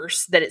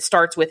course that it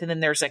starts with, and then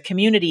there's a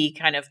community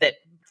kind of that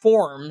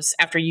forms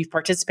after you've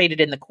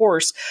participated in the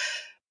course.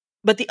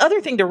 But the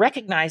other thing to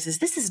recognize is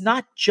this is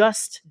not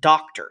just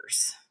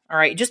doctors. All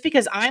right. Just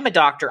because I'm a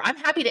doctor, I'm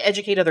happy to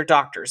educate other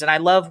doctors, and I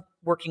love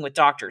working with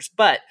doctors,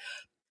 but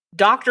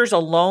doctors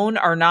alone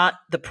are not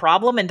the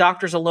problem, and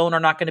doctors alone are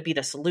not going to be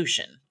the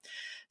solution.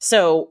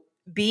 So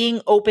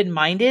being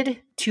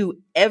open-minded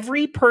to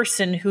every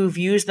person who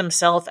views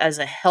themselves as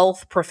a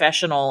health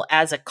professional,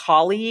 as a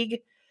colleague,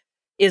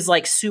 is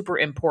like super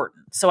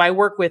important. So I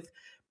work with,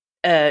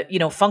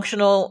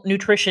 functional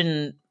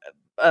nutrition,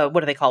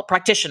 what do they call it?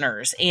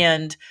 Practitioners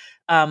and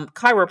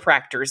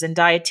chiropractors and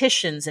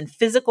dietitians and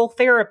physical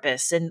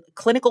therapists and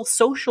clinical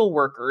social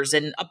workers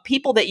and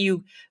people that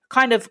you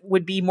kind of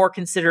would be more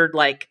considered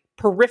like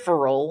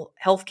peripheral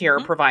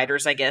healthcare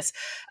providers, I guess.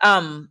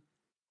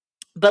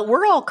 But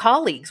we're all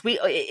colleagues.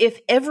 If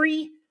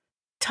every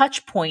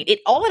touch point,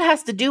 all it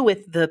has to do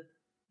with the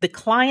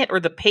client or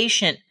the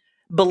patient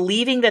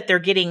believing that they're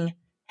getting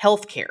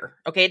healthcare.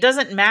 Okay. It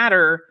doesn't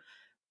matter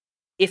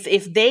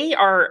if they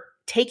are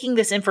taking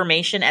this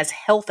information as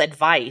health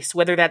advice,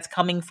 whether that's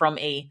coming from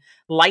a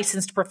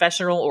licensed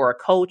professional or a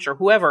coach or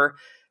whoever,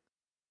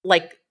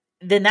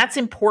 then that's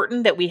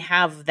important that we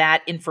have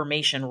that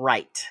information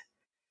right.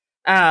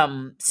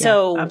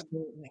 So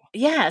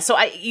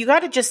you got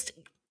to just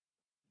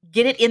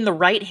get it in the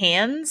right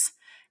hands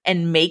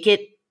and make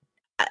it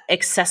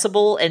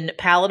accessible and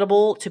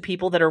palatable to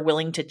people that are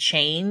willing to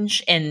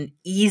change and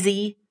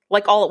easy.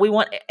 Like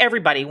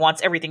everybody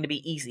wants everything to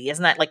be easy.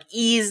 Isn't that like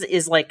ease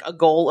is like a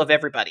goal of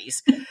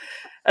everybody's?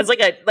 It's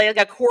like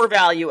a core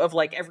value of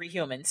like every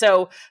human.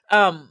 So,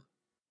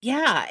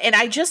 yeah. And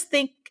I just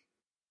think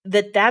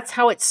that that's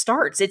how it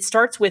starts. It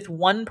starts with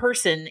one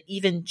person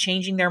even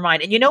changing their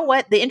mind. And you know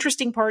what? The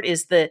interesting part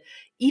is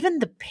even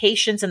the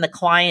patients and the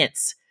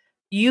clients,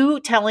 you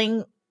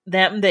telling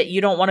them that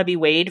you don't want to be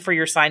weighed for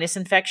your sinus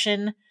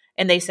infection,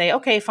 and they say,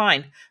 okay,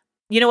 fine.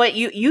 You know what?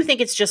 You think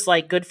it's just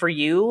like good for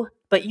you,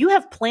 but you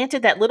have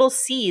planted that little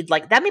seed.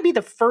 Like that may be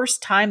the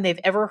first time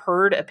they've ever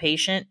heard a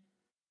patient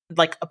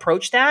like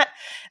approach that.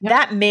 Yep.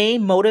 That may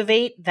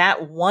motivate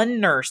that one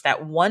nurse,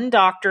 that one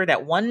doctor,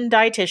 that one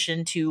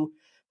dietitian to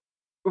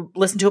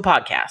listen to a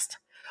podcast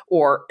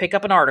or pick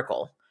up an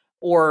article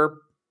or,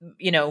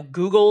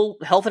 Google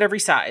health at every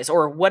size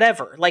or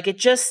whatever. Like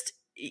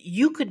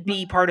you could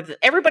be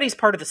everybody's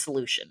part of the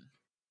solution.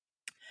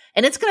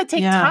 And it's going to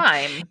take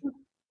time.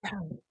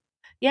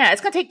 Yeah,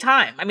 it's going to take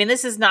time. I mean,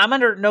 I'm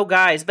under no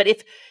guise, but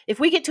if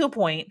we get to a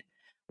point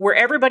where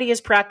everybody is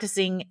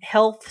practicing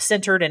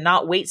health-centered and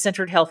not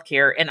weight-centered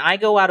healthcare, and I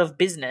go out of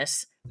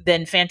business,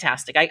 then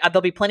fantastic.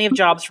 There'll be plenty of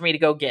jobs for me to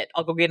go get.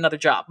 I'll go get another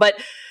job. But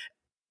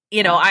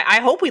I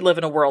hope we live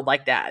in a world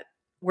like that,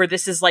 where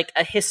this is like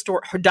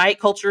diet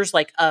culture is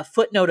like a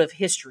footnote of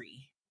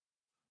history.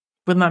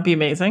 Wouldn't that be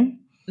amazing?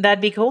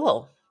 That'd be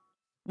cool.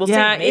 We'll see,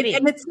 maybe.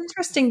 And it's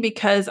interesting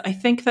because I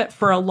think that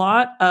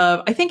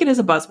I think it is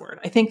a buzzword.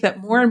 I think that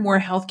more and more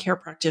healthcare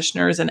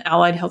practitioners and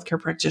allied healthcare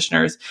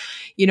practitioners,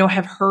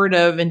 have heard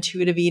of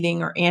intuitive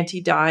eating or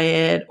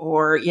anti-diet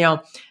or,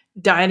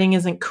 dieting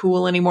isn't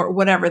cool anymore,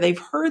 whatever. They've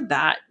heard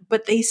that,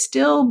 but they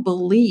still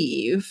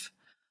believe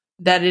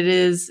that it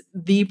is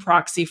the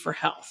proxy for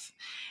health.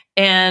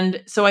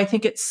 And so I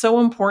think it's so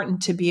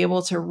important to be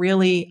able to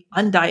really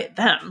undiet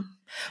them.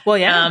 Well,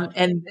 yeah.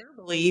 And their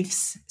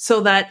beliefs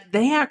so that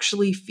they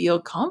actually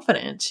feel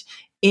confident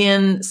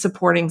in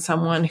supporting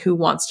someone who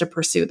wants to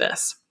pursue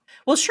this.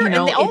 Well, sure.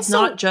 And it's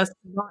not just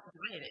not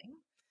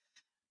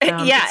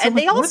dieting. Yeah. And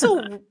they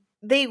also,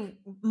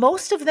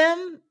 most of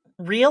them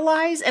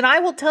realize, and I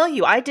will tell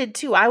you, I did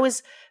too. I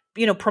was,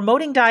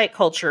 promoting diet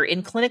culture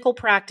in clinical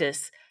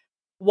practice,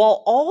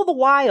 while all the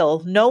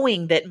while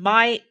knowing that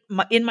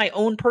in my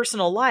own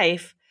personal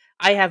life,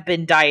 I have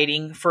been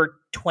dieting for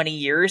 20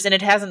 years and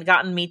it hasn't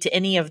gotten me to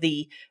any of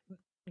the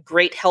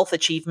great health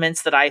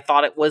achievements that I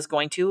thought it was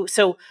going to.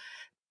 So,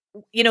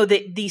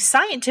 the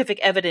scientific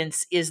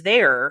evidence is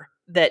there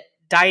that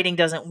dieting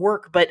doesn't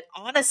work, but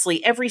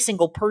honestly, every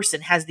single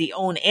person has the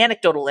own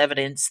anecdotal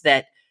evidence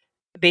that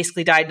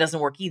basically dieting doesn't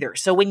work either.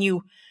 So when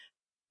you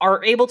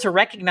are able to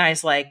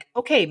recognize like,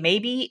 okay,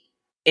 maybe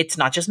it's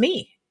not just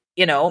me.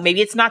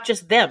 Maybe it's not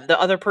just them, the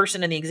other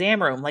person in the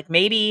exam room. Like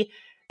maybe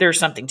there's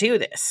something to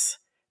this.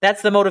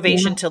 That's the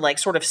motivation to like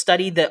sort of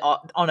study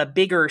on a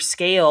bigger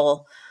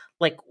scale,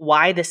 like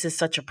why this is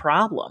such a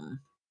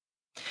problem.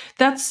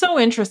 That's so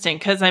interesting.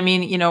 Cause I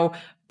mean,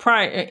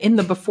 prior in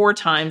the before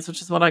times,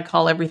 which is what I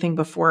call everything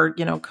before,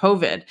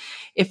 COVID,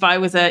 if I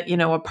was at,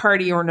 a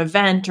party or an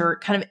event or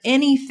kind of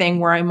anything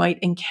where I might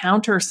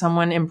encounter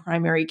someone in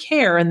primary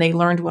care and they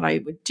learned what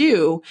I would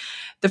do,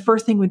 the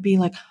first thing would be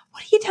like,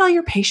 what do you tell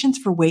your patients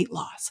for weight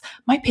loss?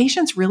 My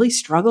patients really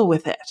struggle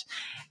with it.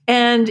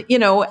 And,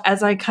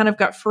 as I kind of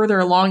got further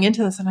along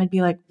into this, and I'd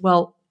be like,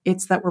 well,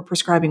 it's that we're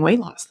prescribing weight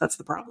loss. That's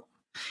the problem.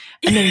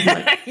 And then you'd be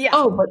like, yeah.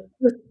 Oh, but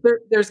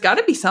there's got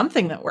to be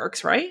something that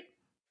works, right?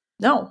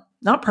 No,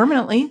 not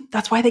permanently.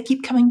 That's why they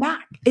keep coming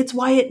back. It's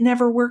why it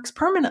never works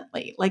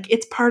permanently. Like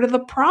it's part of the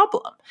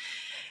problem.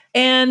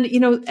 And,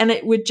 and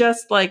it would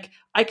just like,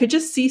 I could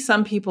just see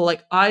some people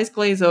like eyes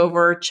glaze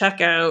over, check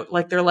out,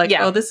 like they're like,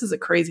 oh, this is a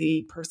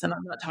crazy person.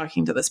 I'm not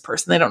talking to this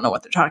person. They don't know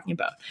what they're talking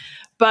about.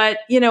 But,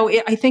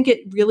 I think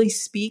it really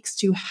speaks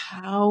to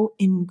how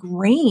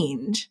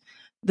ingrained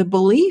the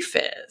belief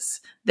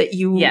is that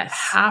you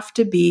have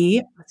to be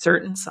a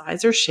certain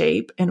size or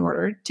shape in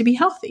order to be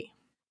healthy.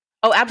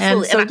 Oh,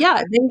 absolutely. And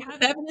so, they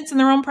have evidence in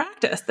their own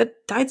practice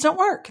that diets don't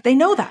work. They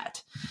know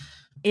that.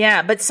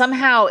 Yeah, but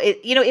somehow,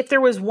 if there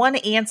was one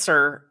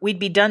answer, we'd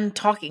be done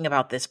talking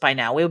about this by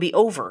now. It would be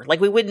over. Like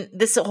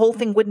this whole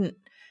thing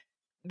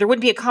there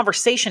wouldn't be a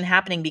conversation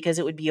happening because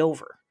it would be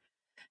over.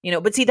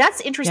 But see,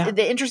 that's interesting. Yeah.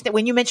 The interesting,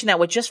 when you mentioned that,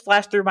 what just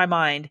flashed through my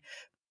mind,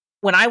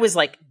 when I was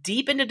like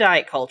deep into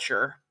diet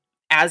culture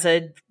as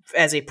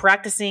a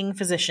practicing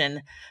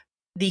physician,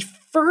 the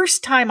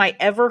first time I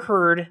ever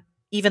heard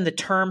even the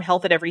term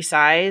health at every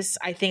size,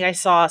 I think I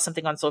saw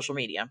something on social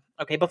media.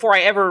 Okay. Before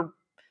I ever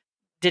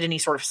did any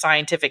sort of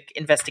scientific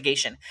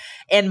investigation.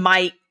 And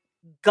my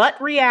gut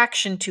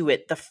reaction to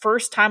it, the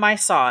first time I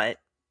saw it,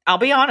 I'll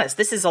be honest,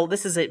 this is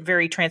a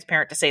very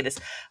transparent to say this.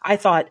 I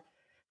thought,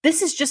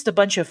 this is just a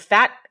bunch of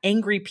fat,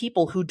 angry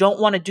people who don't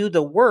want to do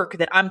the work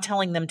that I'm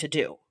telling them to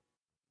do.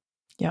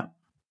 Yeah.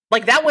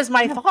 Like that was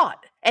my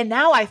thought. And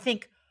now I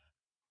think,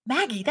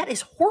 Maggie, that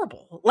is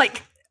horrible.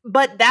 Like,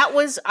 but that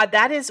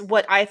is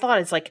what I thought.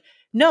 It's like,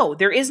 no,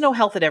 there is no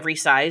health at every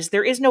size.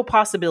 There is no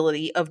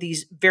possibility of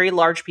these very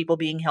large people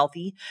being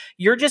healthy.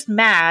 You're just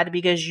mad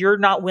because you're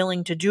not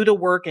willing to do the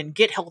work and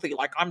get healthy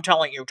like I'm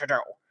telling you to do.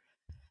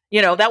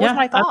 That was Yeah,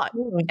 my thought.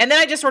 absolutely. And then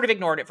I just sort of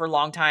ignored it for a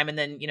long time. And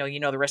then,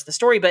 the rest of the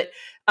story. But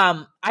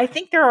I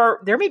think there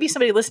may be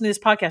somebody listening to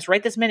this podcast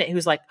right this minute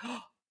who's like,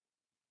 oh,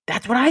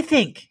 that's what I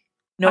think.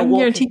 No,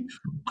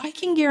 I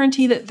can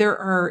guarantee that there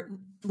are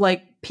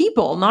like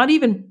people, not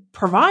even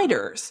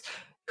providers,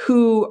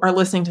 who are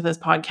listening to this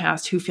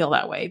podcast who feel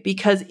that way,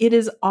 because it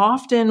is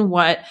often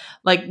what,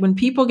 like when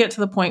people get to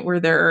the point where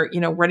they're,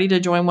 ready to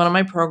join one of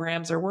my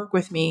programs or work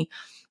with me,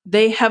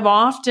 they have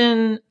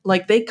often,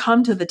 like, they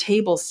come to the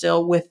table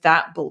still with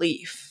that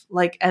belief,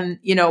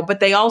 but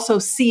they also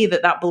see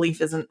that that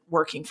belief isn't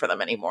working for them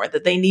anymore,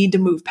 that they need to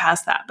move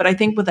past that. But I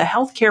think with a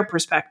healthcare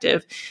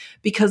perspective,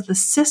 because the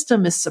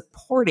system is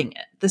supporting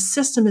it, the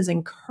system is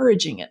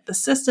encouraging it, the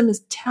system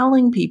is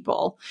telling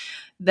people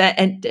that,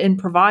 and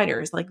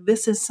providers, like,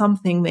 this is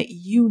something that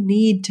you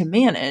need to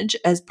manage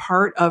as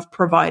part of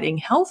providing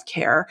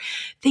healthcare,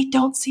 they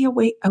don't see a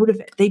way out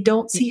of it. They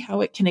don't see how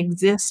it can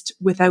exist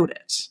without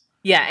it.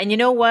 Yeah. And you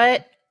know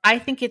what? I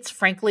think it's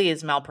frankly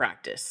is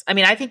malpractice. I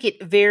mean, I think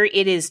it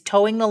is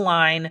towing the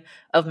line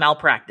of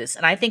malpractice.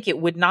 And I think it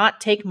would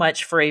not take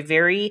much for a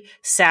very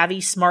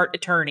savvy, smart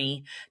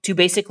attorney to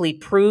basically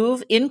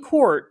prove in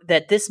court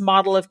that this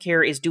model of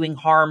care is doing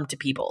harm to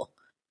people.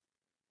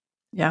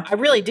 Yeah. I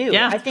really do.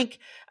 Yeah. I think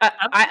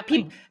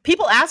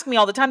people ask me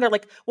all the time, they're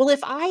like, well,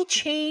 if I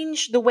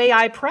change the way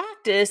I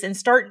practice and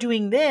start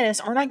doing this,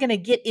 aren't I going to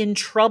get in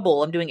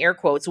trouble? I'm doing air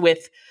quotes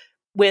with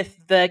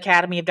the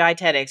Academy of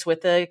Dietetics,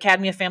 with the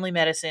Academy of Family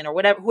Medicine,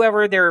 or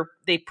whoever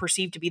they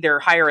perceive to be their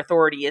higher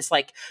authority is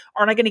like,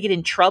 aren't I going to get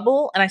in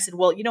trouble? And I said,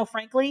 well,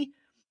 frankly,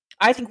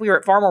 I think we are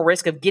at far more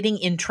risk of getting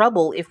in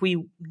trouble if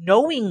we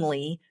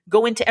knowingly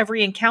go into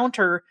every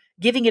encounter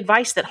giving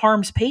advice that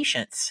harms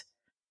patients.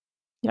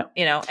 Yep.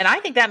 And I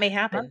think that may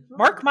happen.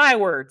 Mark my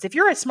words. If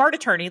you're a smart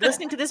attorney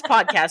listening to this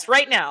podcast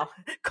right now,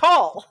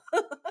 call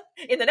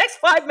in the next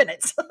 5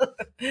 minutes.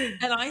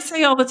 And I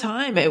say all the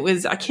time,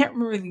 I can't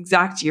remember the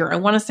exact year. I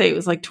want to say it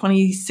was like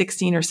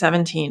 2016 or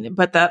 17,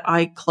 but that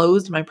I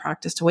closed my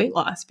practice to weight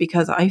loss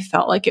because I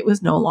felt like it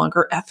was no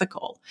longer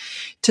ethical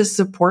to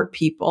support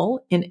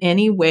people in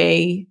any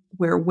way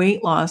where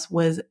weight loss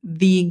was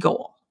the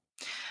goal.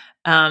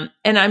 And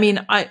I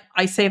mean,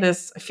 I say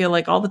this, I feel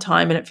like all the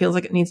time, and it feels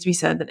like it needs to be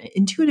said, that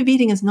intuitive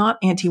eating is not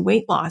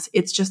anti-weight loss.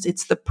 It's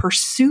the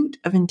pursuit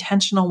of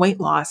intentional weight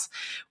loss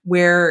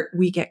where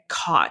we get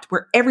caught,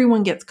 where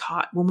everyone gets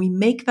caught. When we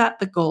make that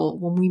the goal,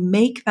 when we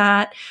make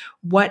that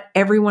what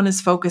everyone is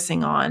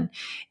focusing on,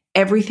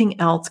 everything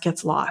else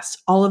gets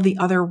lost. All of the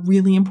other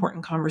really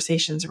important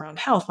conversations around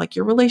health, like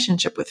your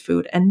relationship with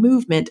food and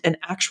movement and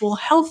actual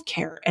health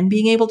care and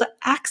being able to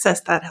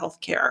access that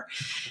health care,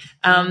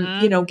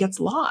 gets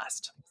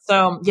lost.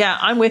 So yeah,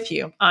 I'm with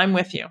you.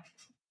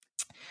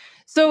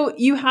 So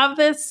you have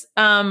this,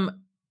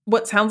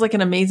 what sounds like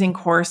an amazing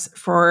course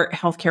for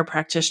healthcare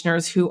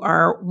practitioners who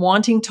are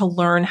wanting to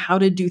learn how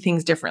to do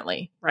things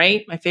differently,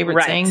 right? My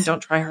favorite saying,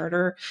 don't try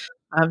harder.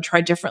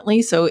 Try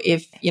differently. So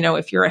if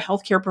you're a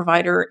healthcare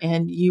provider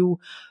and you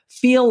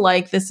feel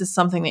like this is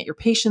something that your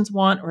patients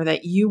want or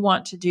that you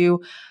want to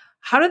do,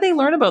 how do they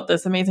learn about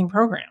this amazing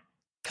program?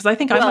 Because I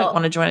think I might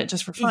want to join it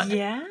just for fun.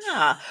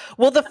 Yeah.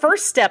 Well, the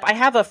first step, I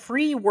have a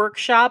free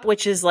workshop,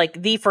 which is like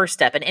the first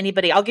step. And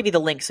I'll give you the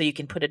link so you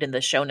can put it in the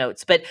show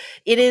notes. But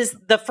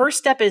the first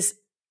step is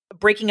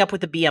breaking up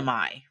with the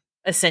BMI,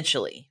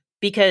 essentially,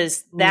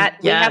 because we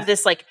have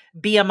this like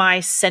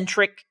BMI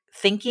centric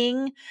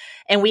thinking,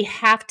 and we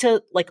have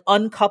to like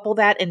uncouple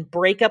that and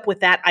break up with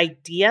that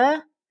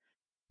idea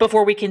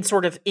before we can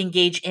sort of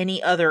engage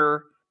any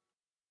other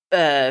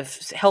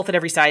health at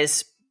every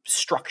size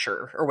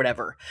structure or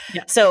whatever.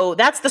 Yeah. So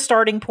that's the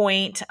starting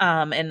point.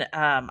 And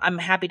I'm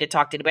happy to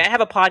talk to anybody. I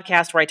have a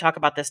podcast where I talk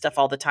about this stuff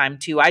all the time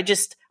too. I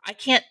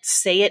can't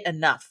say it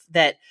enough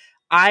that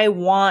I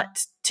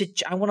want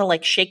to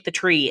like shake the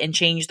tree and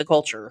change the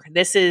culture.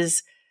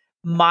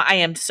 I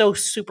am so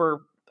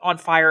super on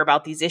fire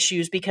about these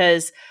issues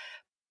because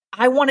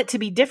I want it to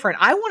be different.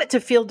 I want it to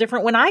feel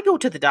different when I go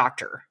to the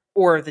doctor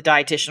or the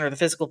dietitian or the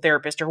physical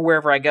therapist or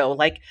wherever I go.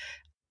 Like,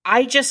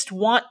 I just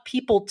want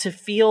people to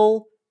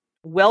feel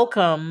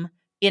welcome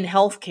in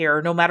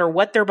healthcare, no matter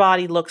what their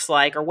body looks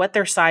like or what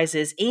their size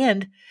is,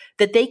 and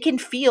that they can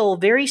feel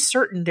very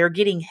certain they're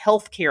getting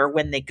healthcare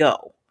when they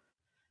go.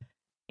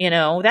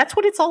 That's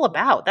what it's all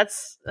about.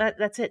 That's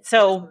it.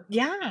 So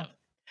yeah.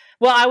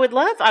 Well, I would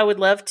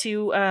love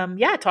to,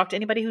 talk to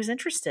anybody who's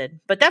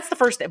interested. But that's the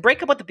first thing.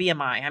 Break up with the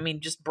BMI. I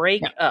mean, just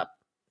break up.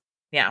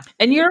 Yeah.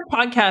 And your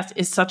podcast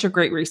is such a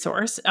great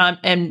resource,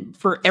 and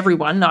for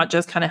everyone, not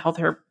just kind of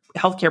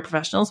healthcare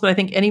professionals, but I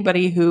think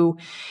anybody who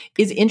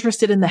is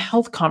interested in the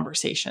health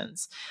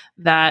conversations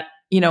that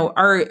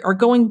are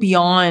going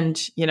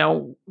beyond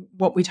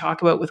what we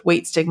talk about with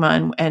weight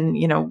stigma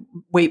and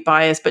weight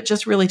bias, but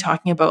just really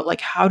talking about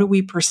like, how do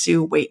we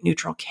pursue weight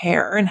neutral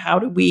care and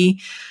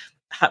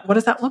what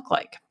does that look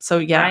like? So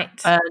yeah.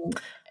 Right.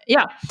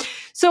 Yeah.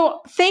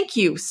 So thank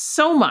you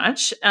so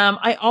much.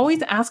 I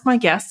always ask my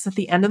guests at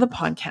the end of the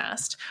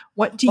podcast,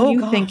 what do Oh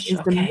you think gosh, is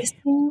the okay.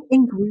 missing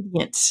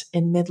ingredient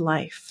in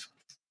midlife?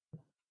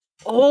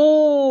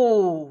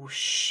 Oh,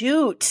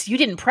 shoot. You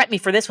didn't prep me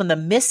for this one. The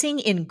missing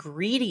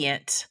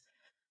ingredient.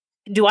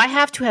 Do I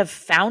have to have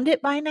found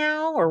it by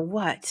now or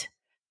what?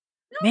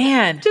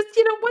 Man, Just,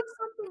 what's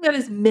something that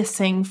is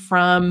missing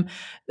from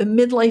the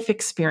midlife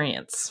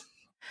experience?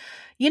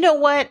 you know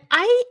what?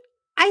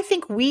 I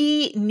think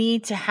we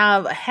need to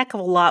have a heck of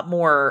a lot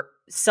more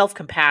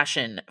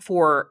self-compassion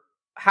for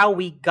how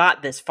we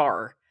got this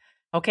far.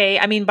 Okay?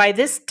 I mean, by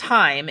this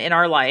time in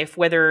our life,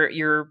 whether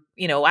you're,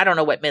 I don't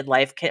know what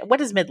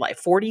what is midlife?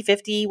 40,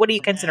 50? What do you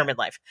consider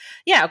midlife?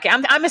 Yeah, okay.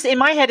 I'm in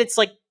my head it's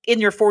like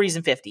in your 40s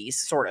and 50s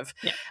sort of.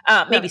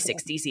 Yeah. Maybe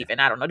 60s even.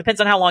 I don't know. Depends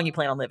on how long you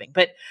plan on living.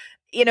 But,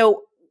 you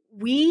know,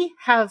 we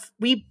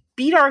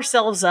beat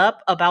ourselves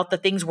up about the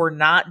things we're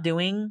not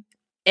doing,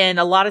 and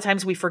a lot of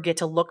times we forget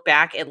to look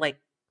back at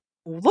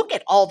look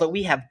at all that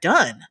we have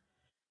done.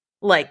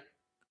 Like,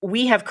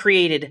 we have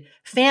created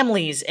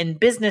families and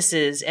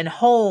businesses and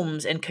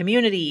homes and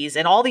communities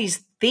and all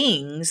these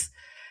things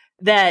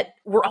that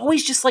we're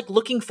always just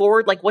looking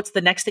forward, what's the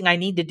next thing I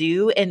need to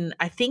do? And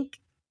I think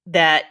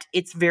that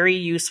it's very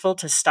useful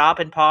to stop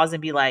and pause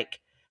and be like,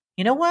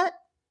 you know what?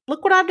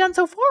 Look what I've done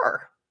so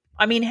far.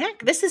 I mean,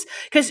 heck, this is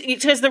because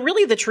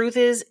the truth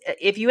is,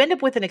 if you end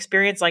up with an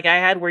experience like I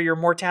had where your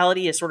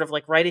mortality is sort of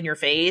right in your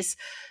face,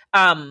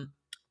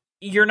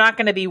 you're not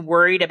going to be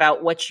worried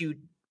about what you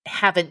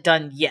haven't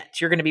done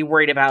yet. You're going to be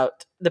worried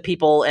about the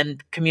people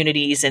and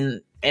communities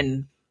and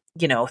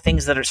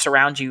things that are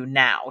surround you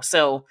now.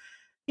 So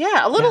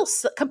yeah, a little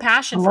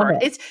compassion for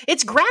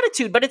it's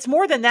gratitude, but it's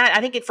more than that. I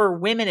think for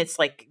women, it's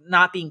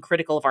not being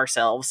critical of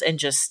ourselves and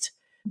just,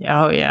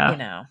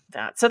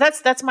 that. So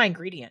that's my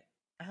ingredient.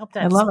 I hope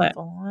that's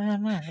helpful.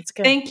 That's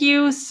good. Thank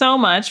you so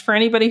much. For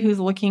anybody who's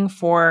looking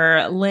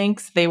for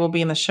links, they will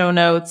be in the show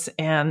notes.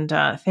 And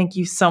thank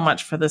you so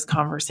much for this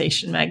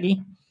conversation, Maggie.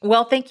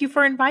 Well, thank you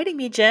for inviting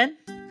me, Jen.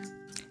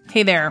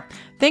 Hey there.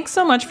 Thanks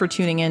so much for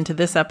tuning in to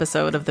this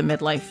episode of the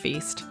Midlife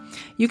Feast.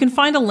 You can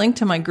find a link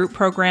to my group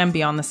program,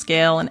 Beyond the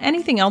Scale, and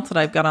anything else that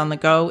I've got on the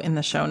go in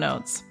the show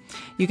notes.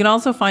 You can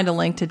also find a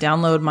link to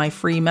download my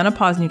free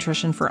Menopause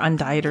Nutrition for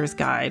Undieters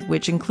guide,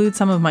 which includes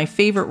some of my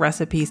favorite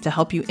recipes to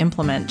help you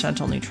implement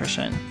gentle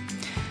nutrition.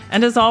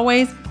 And as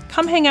always,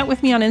 come hang out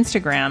with me on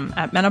Instagram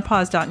at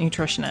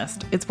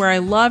menopause.nutritionist. It's where I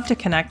love to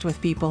connect with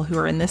people who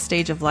are in this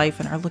stage of life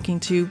and are looking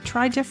to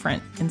try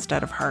different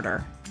instead of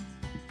harder.